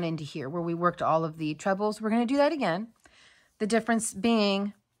right down into here where we worked all of the trebles, we're going to do that again. The difference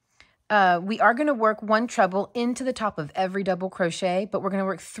being we are going to work 1 treble into the top of every double crochet, but we're going to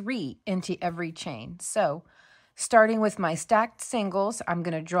work 3 into every chain. So starting with my stacked singles, I'm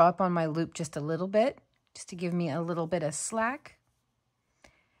going to draw up on my loop just a little bit, just to give me a little bit of slack.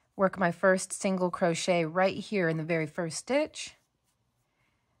 Work my first single crochet right here in the very first stitch.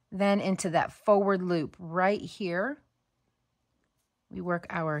 Then into that forward loop right here, we work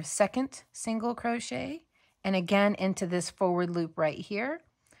our second single crochet. And again into this forward loop right here,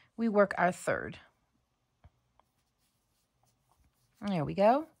 we work our third. There we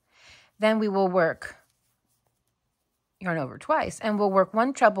go. Then we will work yarn over twice, and we'll work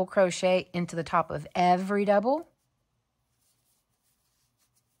 1 treble crochet into the top of every double,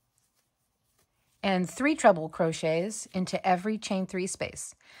 and 3 treble crochets into every chain 3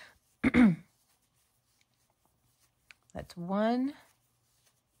 space. That's 1,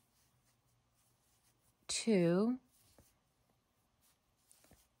 2,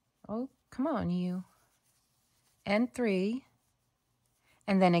 oh, come on, you, and 3,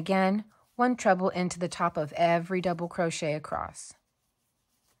 and then again, 1 treble into the top of every double crochet across.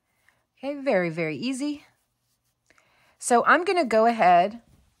 Okay, very, very easy. So I'm going to go ahead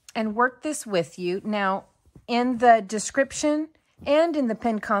and work this with you. Now, in the description and in the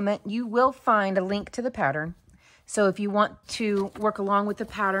pinned comment, you will find a link to the pattern. So if you want to work along with the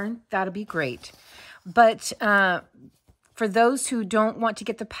pattern, that'll be great. But for those who don't want to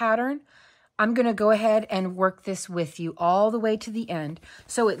get the pattern, I'm going to go ahead and work this with you all the way to the end.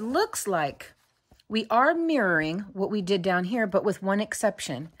 So it looks like we are mirroring what we did down here, but with one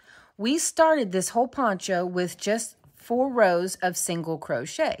exception. We started this whole poncho with just 4 rows of single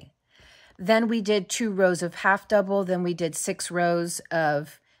crochet. Then we did 2 rows of half double. Then we did 6 rows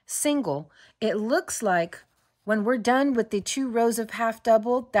of single. It looks like when we're done with the 2 rows of half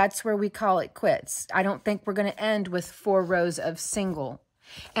double, that's where we call it quits. I don't think we're going to end with 4 rows of single.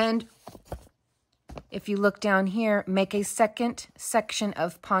 And if you look down here, make a second section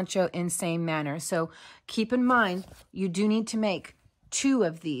of poncho in same manner. So keep in mind, you do need to make 2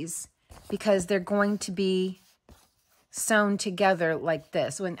 of these because they're going to be sewn together like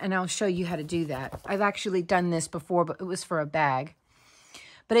this. And I'll show you how to do that. I've actually done this before, but it was for a bag.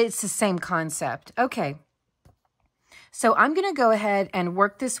 But it's the same concept. Okay. So I'm going to go ahead and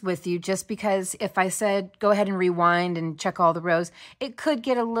work this with you just because if I said go ahead and rewind and check all the rows, it could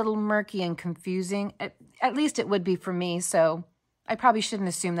get a little murky and confusing. At least it would be for me, so I probably shouldn't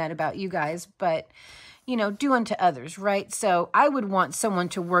assume that about you guys, but, you know, do unto others, right? So I would want someone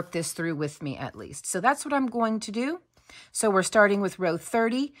to work this through with me at least. So that's what I'm going to do. So we're starting with row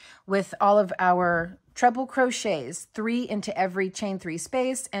 30 with all of our treble crochets, 3 into every chain 3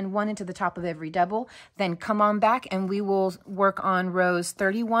 space and 1 into the top of every double. Then come on back and we will work on rows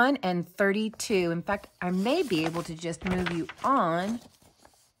 31 and 32. In fact, I may be able to just move you on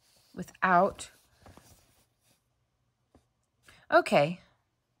without. Okay.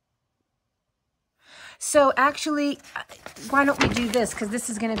 So actually, why don't we do this? Because this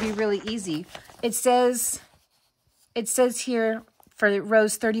is going to be really easy. It says here, for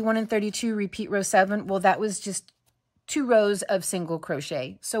rows 31 and 32, repeat row 7. Well, that was just 2 rows of single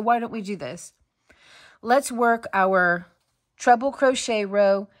crochet. So why don't we do this? Let's work our treble crochet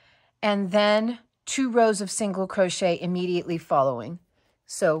row and then 2 rows of single crochet immediately following.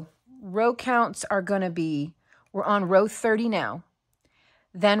 So row counts are going to be, we're on row 30 now.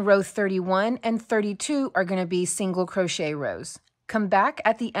 Then row 31 and 32 are going to be single crochet rows. Come back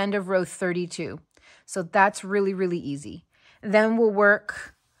at the end of row 32. So that's really, really easy. Then we'll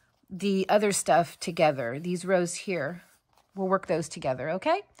work the other stuff together. These rows here, we'll work those together,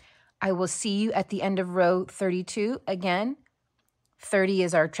 okay? I will see you at the end of row 32. Again, 30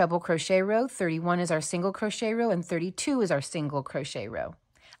 is our treble crochet row, 31 is our single crochet row, and 32 is our single crochet row.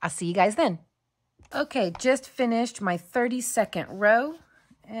 I'll see you guys then. Okay, just finished my 32nd row,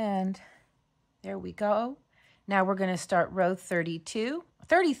 and there we go. Now we're going to start row 33.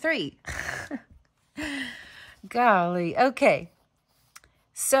 Golly, okay.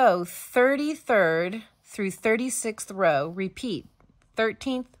 So 33rd through 36th row, repeat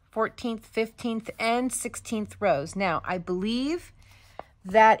 13th, 14th, 15th, and 16th rows. Now, I believe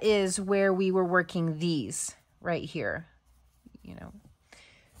that is where we were working these right here, you know.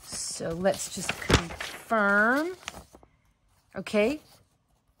 So let's just confirm. Okay.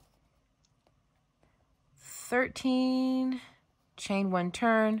 13, chain 1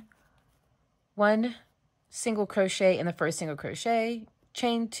 turn, 1 single crochet in the first single crochet,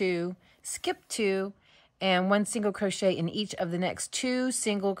 chain 2, skip 2, and 1 single crochet in each of the next 2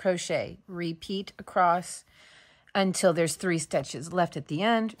 single crochet. Repeat across until there's 3 stitches left at the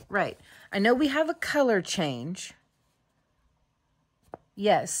end. Right. I know we have a color change.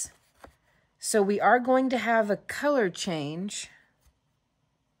 Yes. So we are going to have a color change.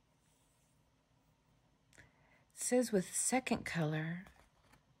 It says with second color.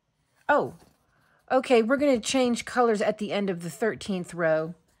 Oh, okay. We're going to change colors at the end of the 13th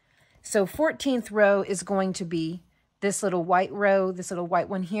row. So 14th row is going to be this little white row, this little white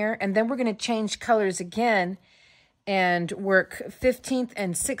one here. And then we're going to change colors again and work 15th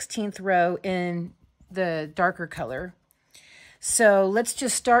and 16th row in the darker color. So let's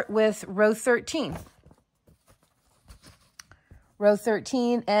just start with row 13. Row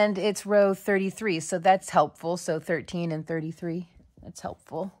 13, and it's row 33, so that's helpful. So 13 and 33, that's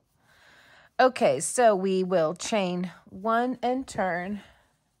helpful. Okay, so we will chain 1 and turn.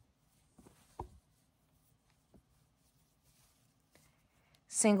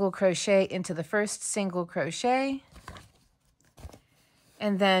 Single crochet into the first single crochet.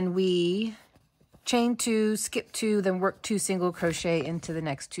 And then we chain 2, skip 2, then work 2 single crochet into the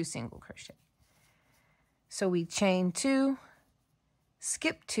next 2 single crochet. So we chain 2,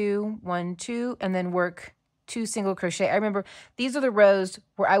 skip 2, 1, 2, and then work 2 single crochet. I remember these are the rows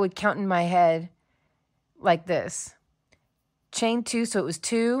where I would count in my head like this. Chain 2, so it was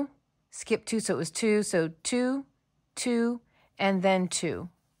 2, skip 2, so it was 2, so 2, 2, and then 2.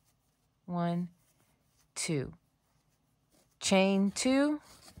 1, 2. Chain 2,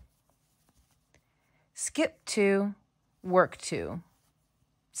 skip 2, work 2,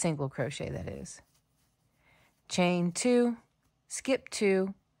 single crochet that is. Chain 2, skip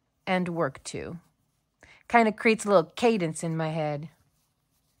 2, and work 2. Kind of creates a little cadence in my head.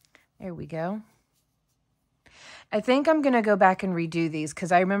 There we go. I think I'm going to go back and redo these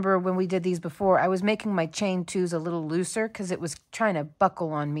because I remember when we did these before, I was making my chain 2s a little looser because it was trying to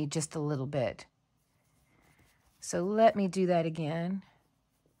buckle on me just a little bit. So let me do that again.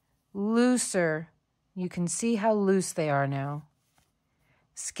 Looser. You can see how loose they are now.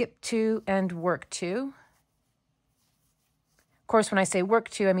 Skip 2 and work 2. Of course, when I say work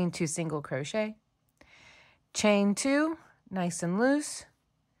 2, I mean 2 single crochet. Chain 2, nice and loose.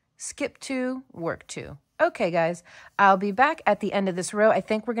 Skip 2, work 2. Okay, guys, I'll be back at the end of this row. I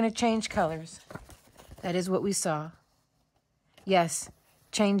think we're going to change colors. That is what we saw. Yes,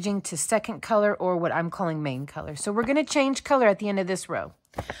 changing to second color or what I'm calling main color. So we're going to change color at the end of this row.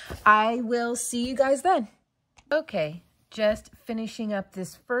 I will see you guys then. Okay, just finishing up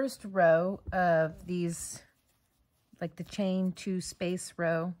this first row of these, like the chain 2 space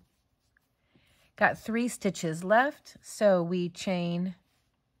row. Got 3 stitches left, so we chain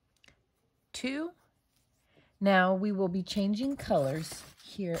 2. Now we will be changing colors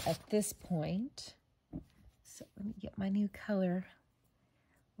here at this point. So let me get my new color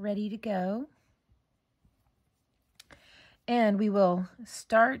ready to go. And we will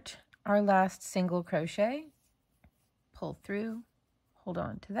start our last single crochet, pull through, hold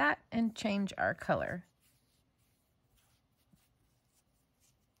on to that, and change our color.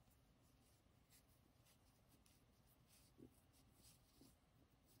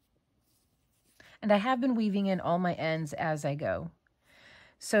 And I have been weaving in all my ends as I go.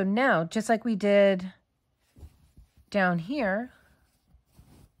 So now, just like we did down here,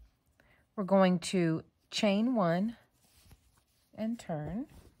 we're going to chain 1 and turn.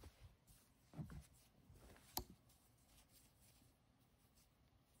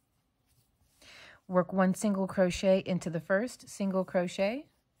 Work 1 single crochet into the first single crochet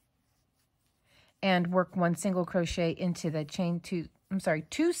and work 1 single crochet into the chain 2,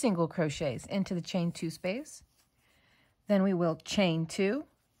 2 single crochets into the chain 2 space. Then we will chain 2,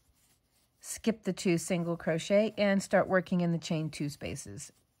 skip the 2 single crochet and start working in the chain 2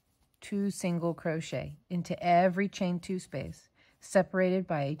 spaces. 2 single crochet into every chain 2 space, separated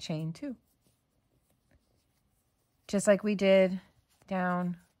by a chain 2. Just like we did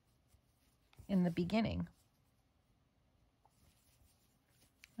down in the beginning.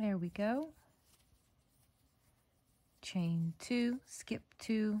 There we go. Chain 2, skip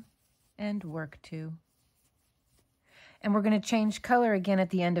 2, and work 2. And we're going to change color again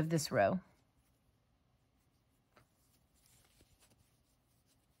at the end of this row.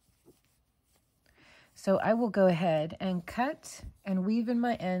 So I will go ahead and cut and weave in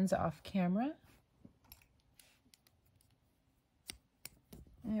my ends off camera.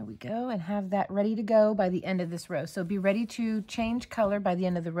 There we go, and have that ready to go by the end of this row. So be ready to change color by the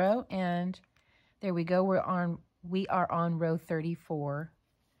end of the row, and there we go. We are on row 34.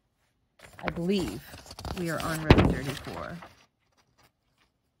 I believe we are on row 34.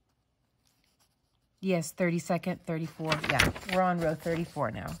 Yes, 32nd, 34. Yeah, we're on row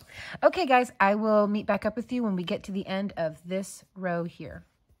 34 now. Okay, guys, I will meet back up with you when we get to the end of this row here.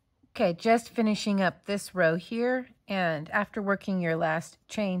 Okay, just finishing up this row here, and after working your last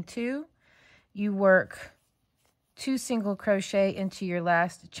chain 2, you work 2 single crochet into your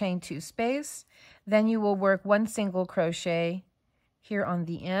last chain 2 space. Then you will work 1 single crochet here on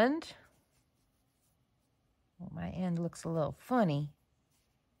the end. Well, my end looks a little funny.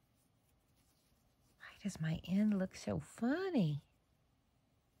 Why does my end look so funny?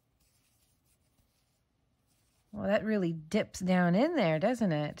 Well, that really dips down in there,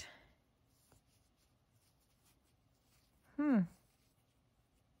 doesn't it?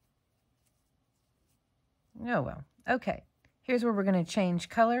 Oh, well. Okay. Here's where we're going to change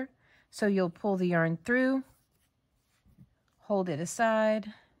color. So you'll pull the yarn through, hold it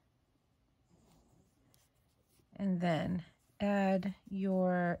aside, and then add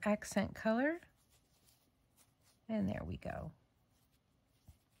your accent color. And there we go.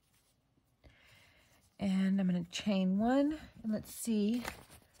 And I'm going to chain 1. And let's see.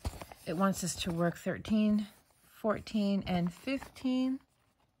 It wants us to work 13, 14, and 15.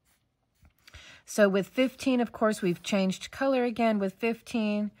 So with 15, of course, we've changed color again. With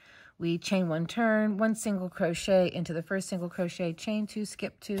 15, we chain 1 turn, 1 single crochet into the first single crochet, chain 2,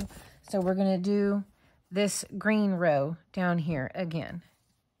 skip 2. So we're going to do this green row down here again.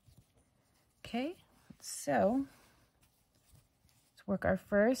 Okay, so let's work our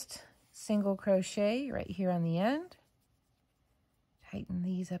first single crochet right here on the end. Tighten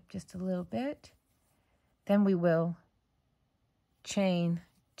these up just a little bit. Then we will chain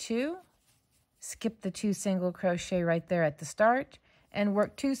 2, skip the 2 single crochet right there at the start, and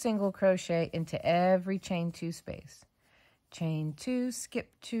work 2 single crochet into every chain 2 space. Chain 2,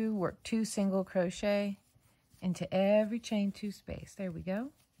 skip 2, work 2 single crochet into every chain 2 space. There we go.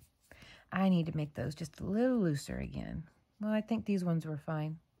 I need to make those just a little looser again. Well, I think these ones were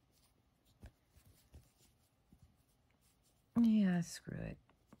fine. Yeah, screw it.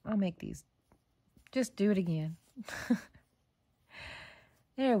 I'll make these. Just do it again.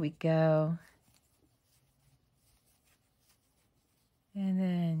 There we go. And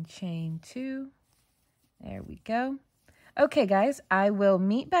then chain 2. There we go. Okay, guys, I will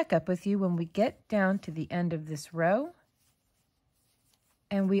meet back up with you when we get down to the end of this row.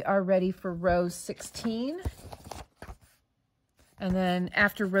 And we are ready for row 16. And then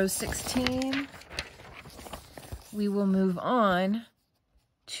after row 16, we will move on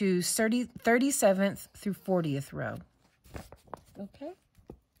to 37th through 40th row. Okay.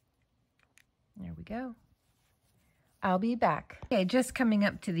 There we go. I'll be back. Okay, just coming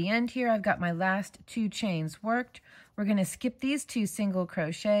up to the end here, I've got my last 2 chains worked. We're going to skip these 2 single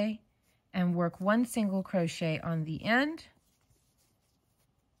crochet and work 1 single crochet on the end.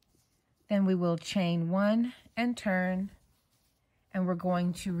 Then we will chain 1 and turn, and we're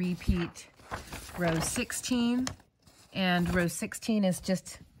going to repeat row 16, and row 16 is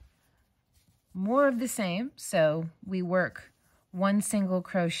just more of the same. So we work 1 single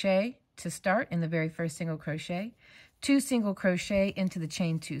crochet to start in the very first single crochet, 2 single crochet into the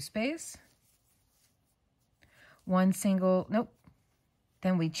chain 2 space, 1 single,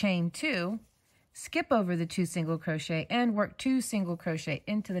 then we chain 2, skip over the 2 single crochet and work 2 single crochet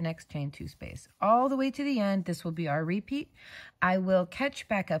into the next chain 2 space. All the way to the end, this will be our repeat. I will catch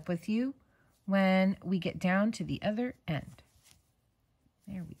back up with you when we get down to the other end.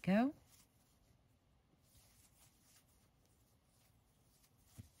 There we go.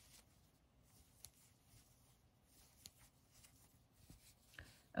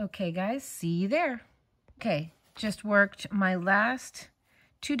 Okay, guys, see you there. Okay, just worked my last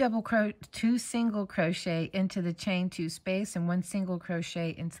 2 single crochet into the chain 2 space and 1 single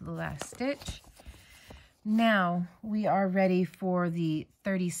crochet into the last stitch. Now we are ready for the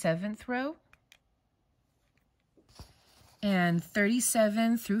 37th row, and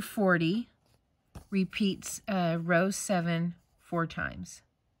 37 through 40 repeats row 7 4 times.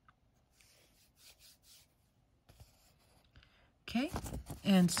 Okay,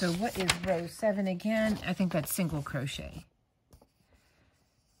 and so what is row 7 again? I think that's single crochet.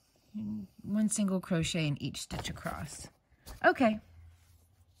 1 single crochet in each stitch across. Okay,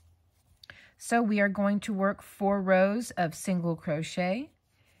 so we are going to work 4 rows of single crochet,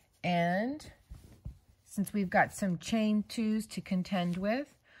 and since we've got some chain 2s to contend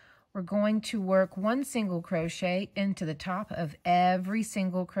with, we're going to work 1 single crochet into the top of every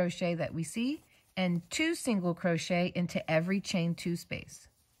single crochet that we see, and 2 single crochet into every chain 2 space.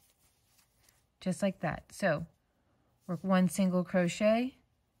 Just like that. So work 1 single crochet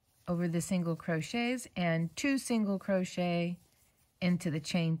over the single crochets and 2 single crochet into the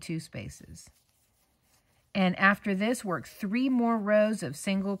chain 2 spaces. And after this, work 3 more rows of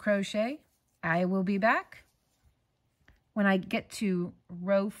single crochet. I will be back when I get to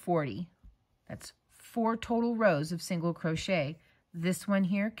row 40. That's 4 total rows of single crochet. This one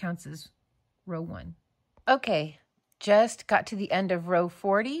here counts as row 1. Okay, just got to the end of row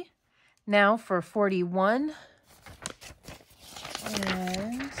 40. Now for 41.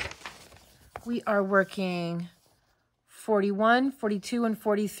 And we are working 41, 42, and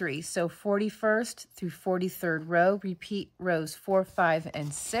 43. So 41st through 43rd row. Repeat rows 4, 5,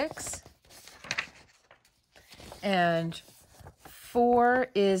 and 6. And 4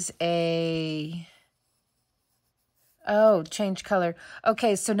 is a... Oh, change color.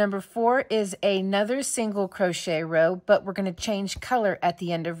 Okay, so number 4 is another single crochet row, but we're going to change color at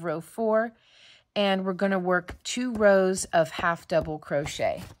the end of row 4. And we're going to work 2 rows of half double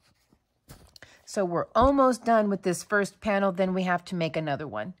crochet. So we're almost done with this first panel, then we have to make another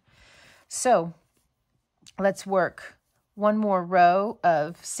one. So let's work 1 more row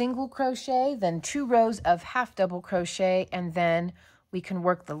of single crochet, then 2 rows of half double crochet, and then we can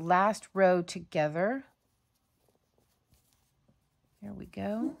work the last row together. There we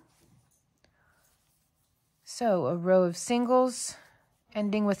go. So a row of singles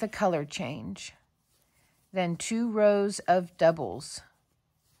ending with a color change. Then 2 rows of doubles.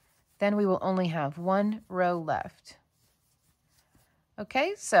 Then we will only have 1 row left.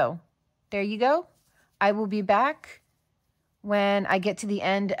 Okay, so there you go. I will be back when I get to the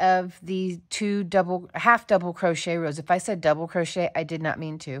end of the 2 half double crochet rows. If I said double crochet, I did not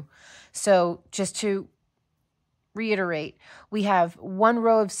mean to. So just to reiterate, we have 1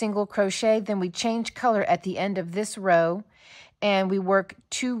 row of single crochet, then we change color at the end of this row, and we work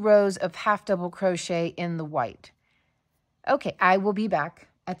 2 rows of half double crochet in the white. Okay, I will be back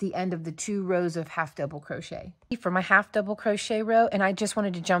at the end of the 2 rows of half double crochet for my half double crochet row. And I just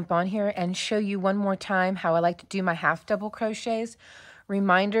wanted to jump on here and show you one more time how I like to do my half double crochets.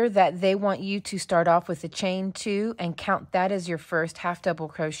 Reminder that they want you to start off with a chain 2 and count that as your first half double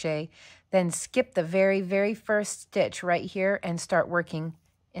crochet. Then skip the very first stitch right here and start working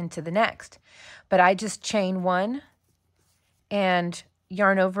into the next. But I just chain 1 and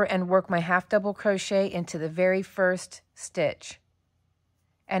yarn over and work my half double crochet into the very first stitch.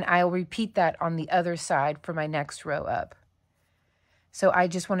 And I'll repeat that on the other side for my next row up. So I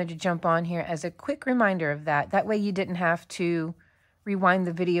just wanted to jump on here as a quick reminder of that. That way you didn't have to rewind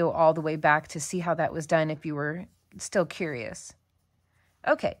the video all the way back to see how that was done if you were still curious.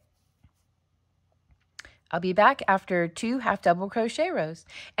 Okay. I'll be back after 2 half double crochet rows.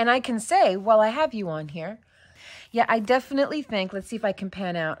 And I can say, while I have you on here, yeah, I definitely think, let's see if I can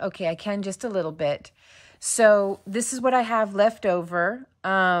pan out. Okay, I can just a little bit. So this is what I have left over.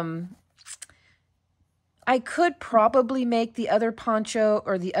 I could probably make the other poncho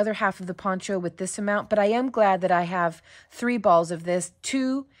or the other half of the poncho with this amount, but I am glad that I have 3 balls of this.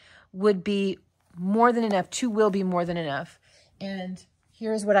 2 would be more than enough. 2 will be more than enough. And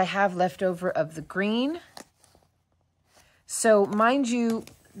here's what I have left over of the green. So mind you,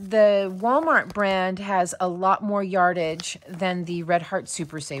 the Walmart brand has a lot more yardage than the Red Heart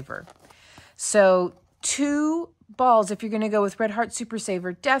Super Saver. So 2 balls, if you're going to go with Red Heart Super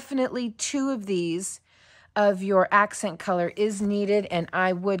Saver, definitely 2 of these of your accent color is needed, and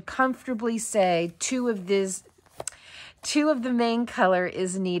I would comfortably say 2 of the main color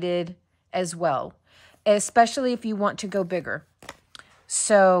is needed as well, especially if you want to go bigger.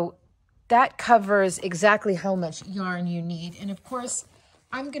 So that covers exactly how much yarn you need. And of course,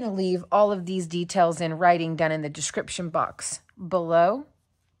 I'm going to leave all of these details in writing down in the description box below.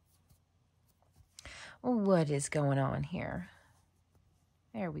 What is going on here?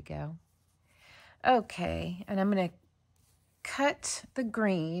 There we go. Okay, and I'm going to cut the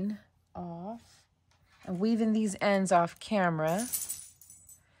green off. I'm weaving these ends off camera.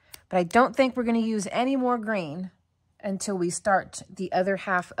 But I don't think we're going to use any more green until we start the other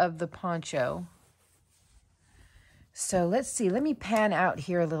half of the poncho. So let's see. Let me pan out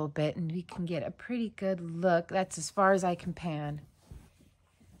here a little bit and we can get a pretty good look. That's as far as I can pan.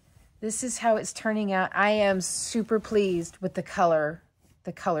 This is how it's turning out. I am super pleased with the color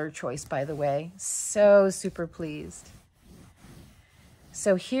choice, by the way. So super pleased.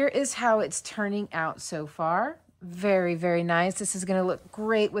 So here is how it's turning out so far. Very, very nice. This is going to look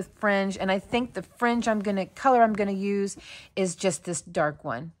great with fringe. And I think the fringe color I'm going to use is just this dark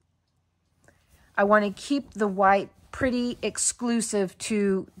one. I want to keep the white pretty exclusive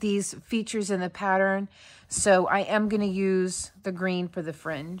to these features in the pattern. So I am going to use the green for the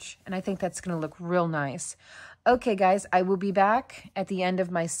fringe. And I think that's going to look real nice. Okay, guys, I will be back at the end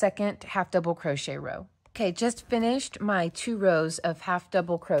of my second half double crochet row. Okay, just finished my 2 rows of half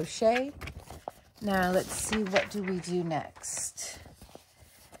double crochet. Now let's see, what do we do next?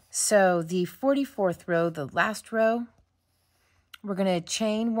 So the 44th row, the last row, we're going to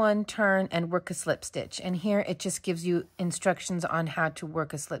chain 1, turn, and work a slip stitch. And here it just gives you instructions on how to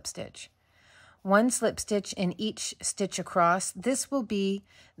work a slip stitch. 1 slip stitch in each stitch across. This will be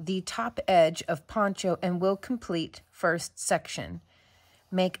the top edge of Poncho and will complete first section.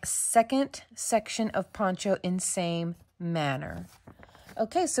 Make second section of Poncho in same manner.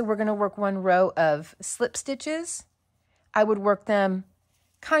 Okay, so we're going to work 1 row of slip stitches. I would work them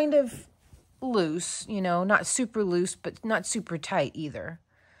kind of loose, you know, not super loose, but not super tight either.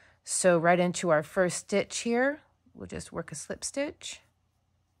 So right into our first stitch here, we'll just work a slip stitch.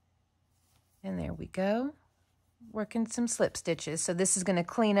 And there we go, working some slip stitches. So this is going to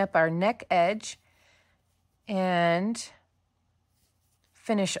clean up our neck edge and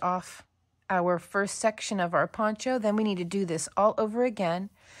finish off our first section of our poncho. Then we need to do this all over again.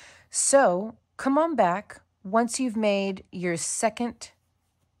 So come on back once you've made your second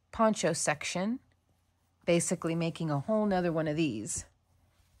poncho section, basically making a whole nother one of these.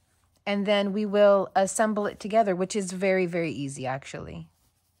 And then we will assemble it together, which is very, very easy actually.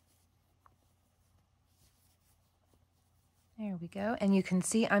 There we go. And you can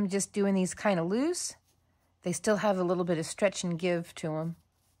see I'm just doing these kind of loose. They still have a little bit of stretch and give to them.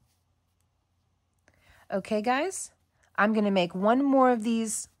 Okay, guys, I'm going to make 1 more of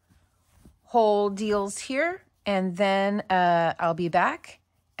these whole deals here, and then I'll be back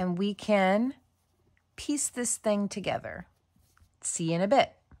and we can piece this thing together. See you in a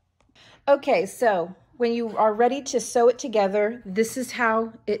bit. Okay, so when you are ready to sew it together, this is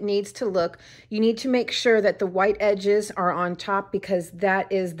how it needs to look. You need to make sure that the white edges are on top because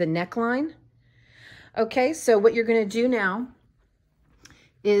that is the neckline. Okay, so what you're going to do now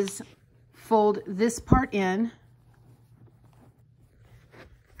is fold this part in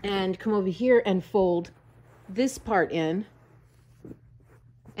and come over here and fold this part in.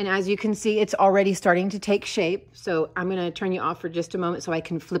 And as you can see, it's already starting to take shape. So I'm going to turn you off for just a moment so I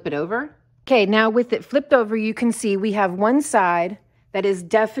can flip it over. Okay, now with it flipped over, you can see we have one side that is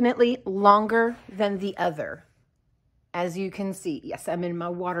definitely longer than the other. As you can see, yes, I'm in my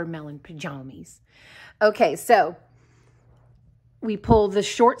watermelon pajamas. Okay, so we pull the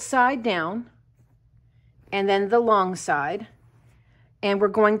short side down and then the long side, and we're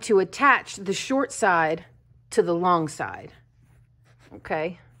going to attach the short side to the long side.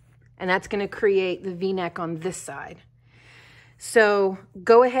 Okay, and that's going to create the V-neck on this side. So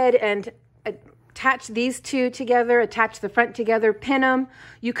go ahead and attach these two together, attach the front together, pin them.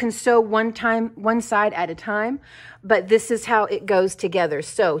 You can sew one side at a time, but this is how it goes together.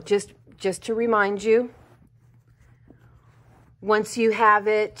 So just to remind you, once you have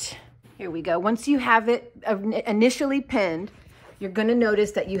it, here we go. Once you have it initially pinned, you're going to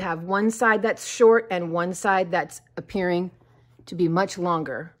notice that you have one side that's short and one side that's appearing to be much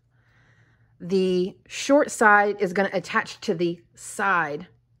longer. The short side is going to attach to the side,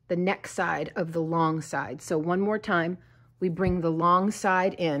 the neck side of the long side. So one more time, we bring the long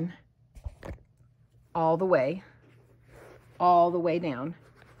side in all the way down,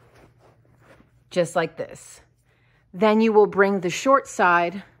 just like this. Then you will bring the short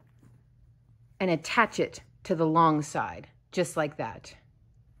side and attach it to the long side, just like that.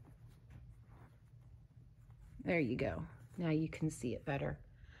 There you go. Now you can see it better.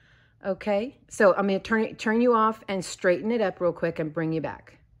 Okay, so I'm going to turn you off and straighten it up real quick and bring you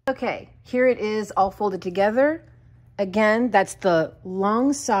back. Okay, here it is all folded together. Again, that's the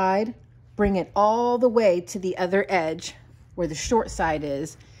long side. Bring it all the way to the other edge where the short side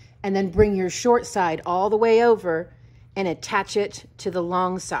is, and then bring your short side all the way over and attach it to the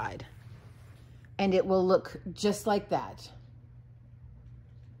long side. And it will look just like that.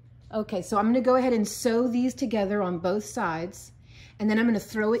 Okay, so I'm going to go ahead and sew these together on both sides, and then I'm going to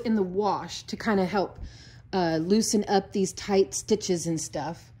throw it in the wash to kind of help loosen up these tight stitches and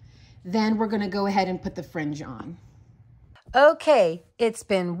stuff. Then we're going to go ahead and put the fringe on. Okay, it's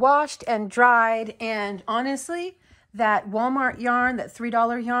been washed and dried, and honestly, that Walmart yarn, that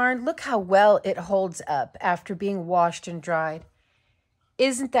 $3 yarn, look how well it holds up after being washed and dried.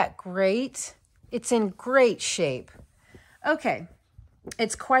 Isn't that great? It's in great shape. Okay.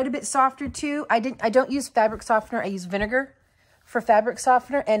 It's quite a bit softer too. I don't use fabric softener. I use vinegar for fabric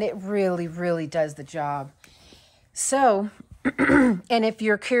softener, and it really, really does the job. So, and if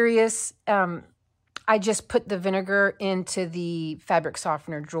you're curious, I just put the vinegar into the fabric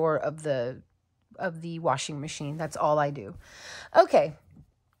softener drawer of the washing machine. That's all I do. Okay,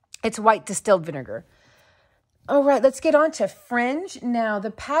 it's white distilled vinegar. All right, let's get on to fringe. Now,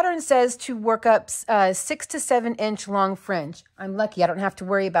 the pattern says to work up 6 to 7 inch long fringe. I'm lucky I don't have to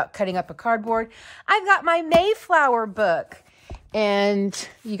worry about cutting up a cardboard. I've got my Mayflower book, and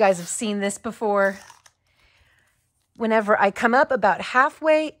you guys have seen this before. Whenever I come up about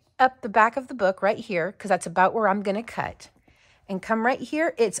halfway up the back of the book right here, because that's about where I'm going to cut, and come right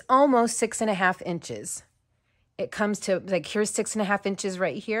here, it's almost 6.5 inches. It comes to, like, here's 6.5 inches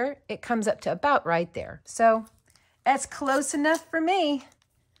right here. It comes up to about right there. So that's close enough for me.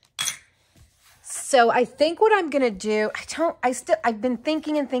 So I think what I'm going to do, I've been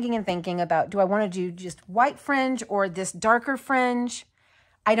thinking and thinking and thinking about, do I want to do just white fringe or this darker fringe?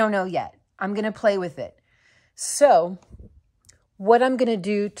 I don't know yet. I'm going to play with it. So what I'm going to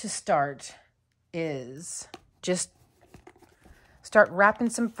do to start is just start wrapping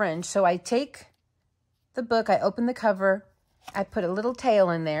some fringe. So I take the book, I open the cover, I put a little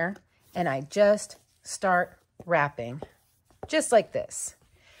tail in there, and I just start wrapping, just like this.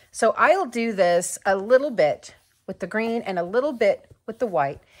 So I'll do this a little bit with the green and a little bit with the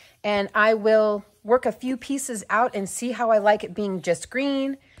white, and I will work a few pieces out and see how I like it being just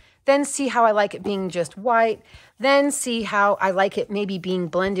green, then see how I like it being just white, then see how I like it maybe being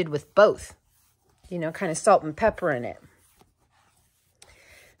blended with both, you know, kind of salt and pepper in it.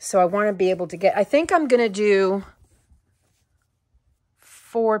 So I want to be able to get, I think I'm going to do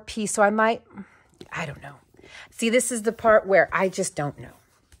 4 pieces. So I don't know. See, this is the part where I just don't know.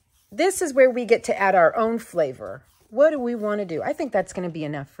 This is where we get to add our own flavor. What do we want to do? I think that's going to be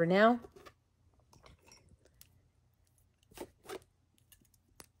enough for now.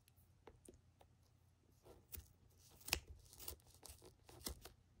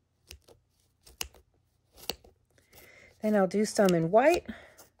 Then I'll do some in white.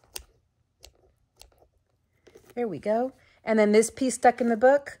 There we go. And then this piece stuck in the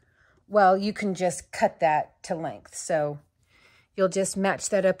book, well, you can just cut that to length. So you'll just match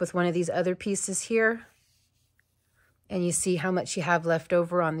that up with one of these other pieces here. And you see how much you have left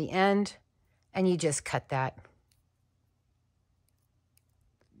over on the end. And you just cut that.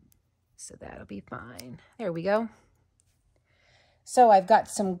 So that'll be fine. There we go. So I've got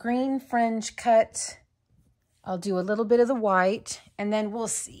some green fringe cut. I'll do a little bit of the white, and then we'll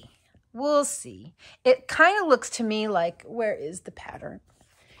see. We'll see. It kind of looks to me like, where is the pattern?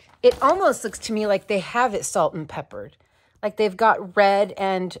 It almost looks to me like they have it salt and peppered. Like they've got red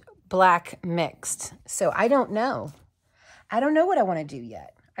and black mixed. So I don't know. I don't know what I want to do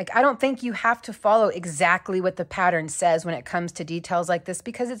yet. Like, I don't think you have to follow exactly what the pattern says when it comes to details like this,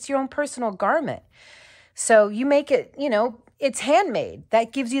 because it's your own personal garment. So you make it, you know, it's handmade.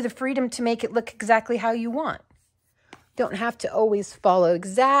 That gives you the freedom to make it look exactly how you want. Don't have to always follow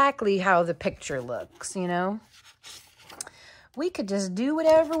exactly how the picture looks, you know. We could just do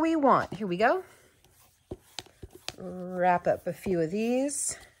whatever we want. Here we go. Wrap up a few of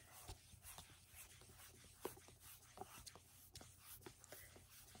these.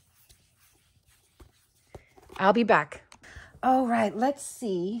 I'll be back. All right, let's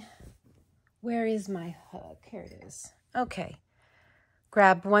see. Where is my hook? Here it is. Okay.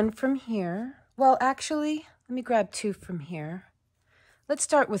 Grab one from here. Well, actually, let me grab 2 from here. Let's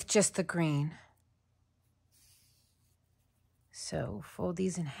start with just the green. So fold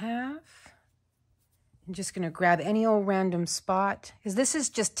these in half. I'm just going to grab any old random spot, because this is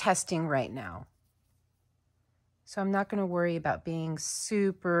just testing right now. So I'm not going to worry about being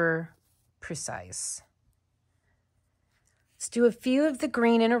super precise. Let's do a few of the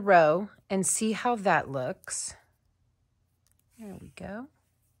green in a row and see how that looks. There we go.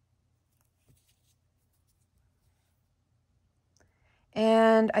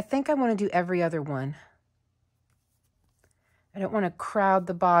 And I think I want to do every other one. I don't want to crowd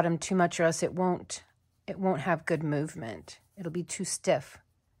the bottom too much, or else it won't have good movement. It'll be too stiff.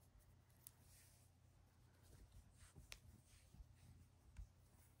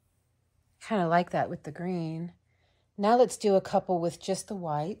 Kind of like that with the green. Now let's do a couple with just the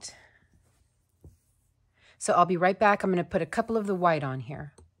white. So I'll be right back. I'm going to put a couple of the white on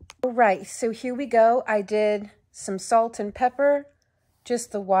here. All right, so here we go. I did some salt and pepper,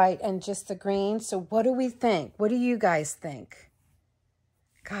 just the white and just the green. So what do we think? What do you guys think?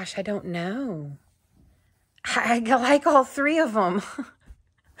 Gosh, I don't know. I like all 3 of them.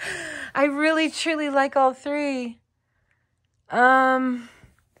 I really, truly like all 3.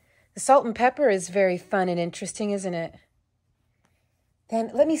 The salt and pepper is very fun and interesting, isn't it?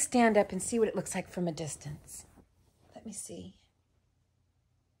 Then let me stand up and see what it looks like from a distance. Let me see.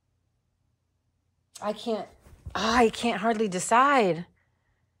 I can't hardly decide.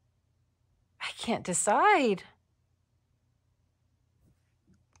 I can't decide.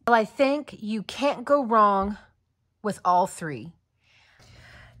 Well, I think you can't go wrong with all three.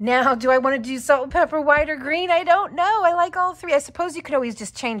 Now, do I want to do salt, pepper, white, or green? I don't know. I like all three. I suppose you could always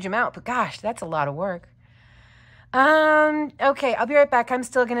just change them out, but gosh, that's a lot of work. Okay, I'll be right back. I'm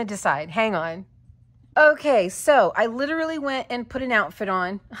still going to decide. Hang on. Okay, so I literally went and put an outfit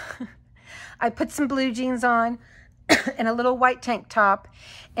on. I put some blue jeans on and a little white tank top.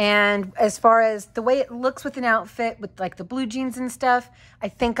 And as far as the way it looks with an outfit, with like the blue jeans and stuff, I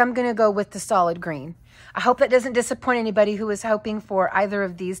think I'm going to go with the solid green. I hope that doesn't disappoint anybody who was hoping for either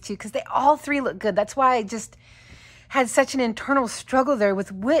of these two, because they all three look good. That's why I just had such an internal struggle there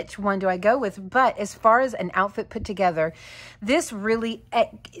with which one do I go with. But as far as an outfit put together, this really,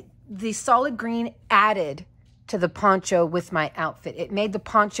 the solid green added to the poncho with my outfit. It made the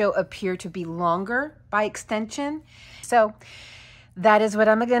poncho appear to be longer by extension. So that is what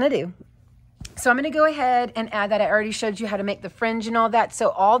I'm gonna do. So I'm gonna go ahead and add that. I already showed you how to make the fringe and all that. So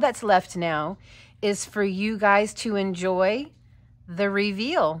all that's left now is for you guys to enjoy the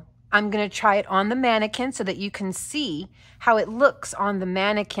reveal. I'm gonna try it on the mannequin so that you can see how it looks on the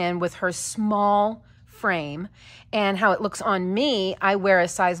mannequin with her small frame, and how it looks on me. I wear a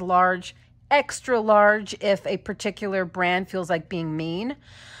size large, extra large if a particular brand feels like being mean.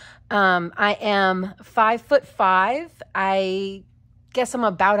 I am 5'5". I guess I'm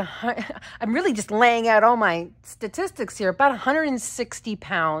about I'm really just laying out all my statistics here, about 160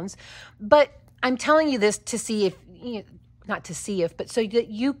 pounds. But I'm telling you this to see if, not to see if, but so that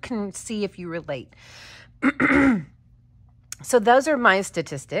you can see if you relate. So those are my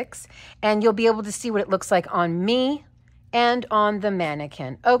statistics, and you'll be able to see what it looks like on me and on the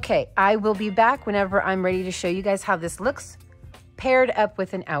mannequin. Okay, I will be back whenever I'm ready to show you guys how this looks paired up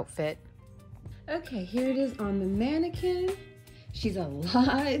with an outfit. Okay, here it is on the mannequin. She's a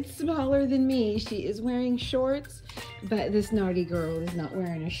lot smaller than me. She is wearing shorts, but this naughty girl is not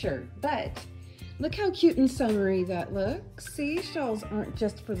wearing a shirt. But look how cute and summery that looks. See, shawls aren't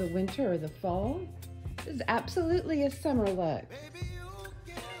just for the winter or the fall. This is absolutely a summer look.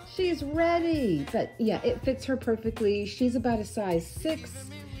 She's ready. But yeah, it fits her perfectly. She's about a size 6.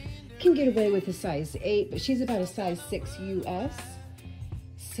 Can get away with a size 8, but she's about a size 6 US.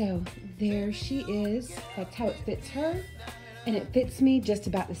 So there she is. That's how it fits her. And it fits me just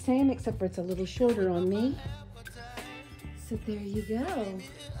about the same, except for it's a little shorter on me. So there you go.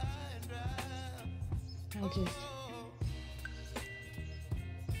 I'll just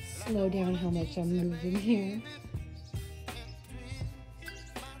slow down how much I'm moving here.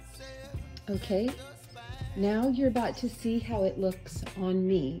 Okay, now you're about to see how it looks on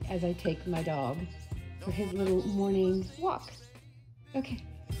me as I take my dog for his little morning walk. Okay.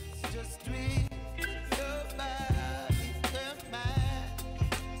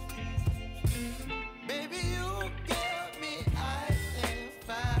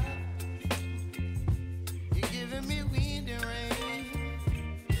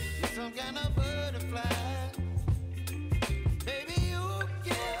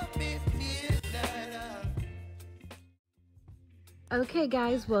 Okay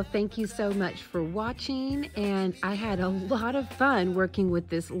guys, well thank you so much for watching, and I had a lot of fun working with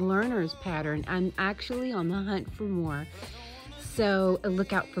this learner's pattern. I'm actually on the hunt for more. So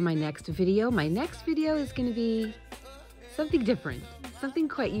look out for my next video. My next video is going to be something different, something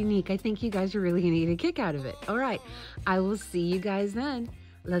quite unique. I think you guys are really going to get a kick out of it. All right, I will see you guys then.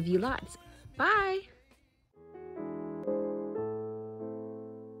 Love you lots. Bye.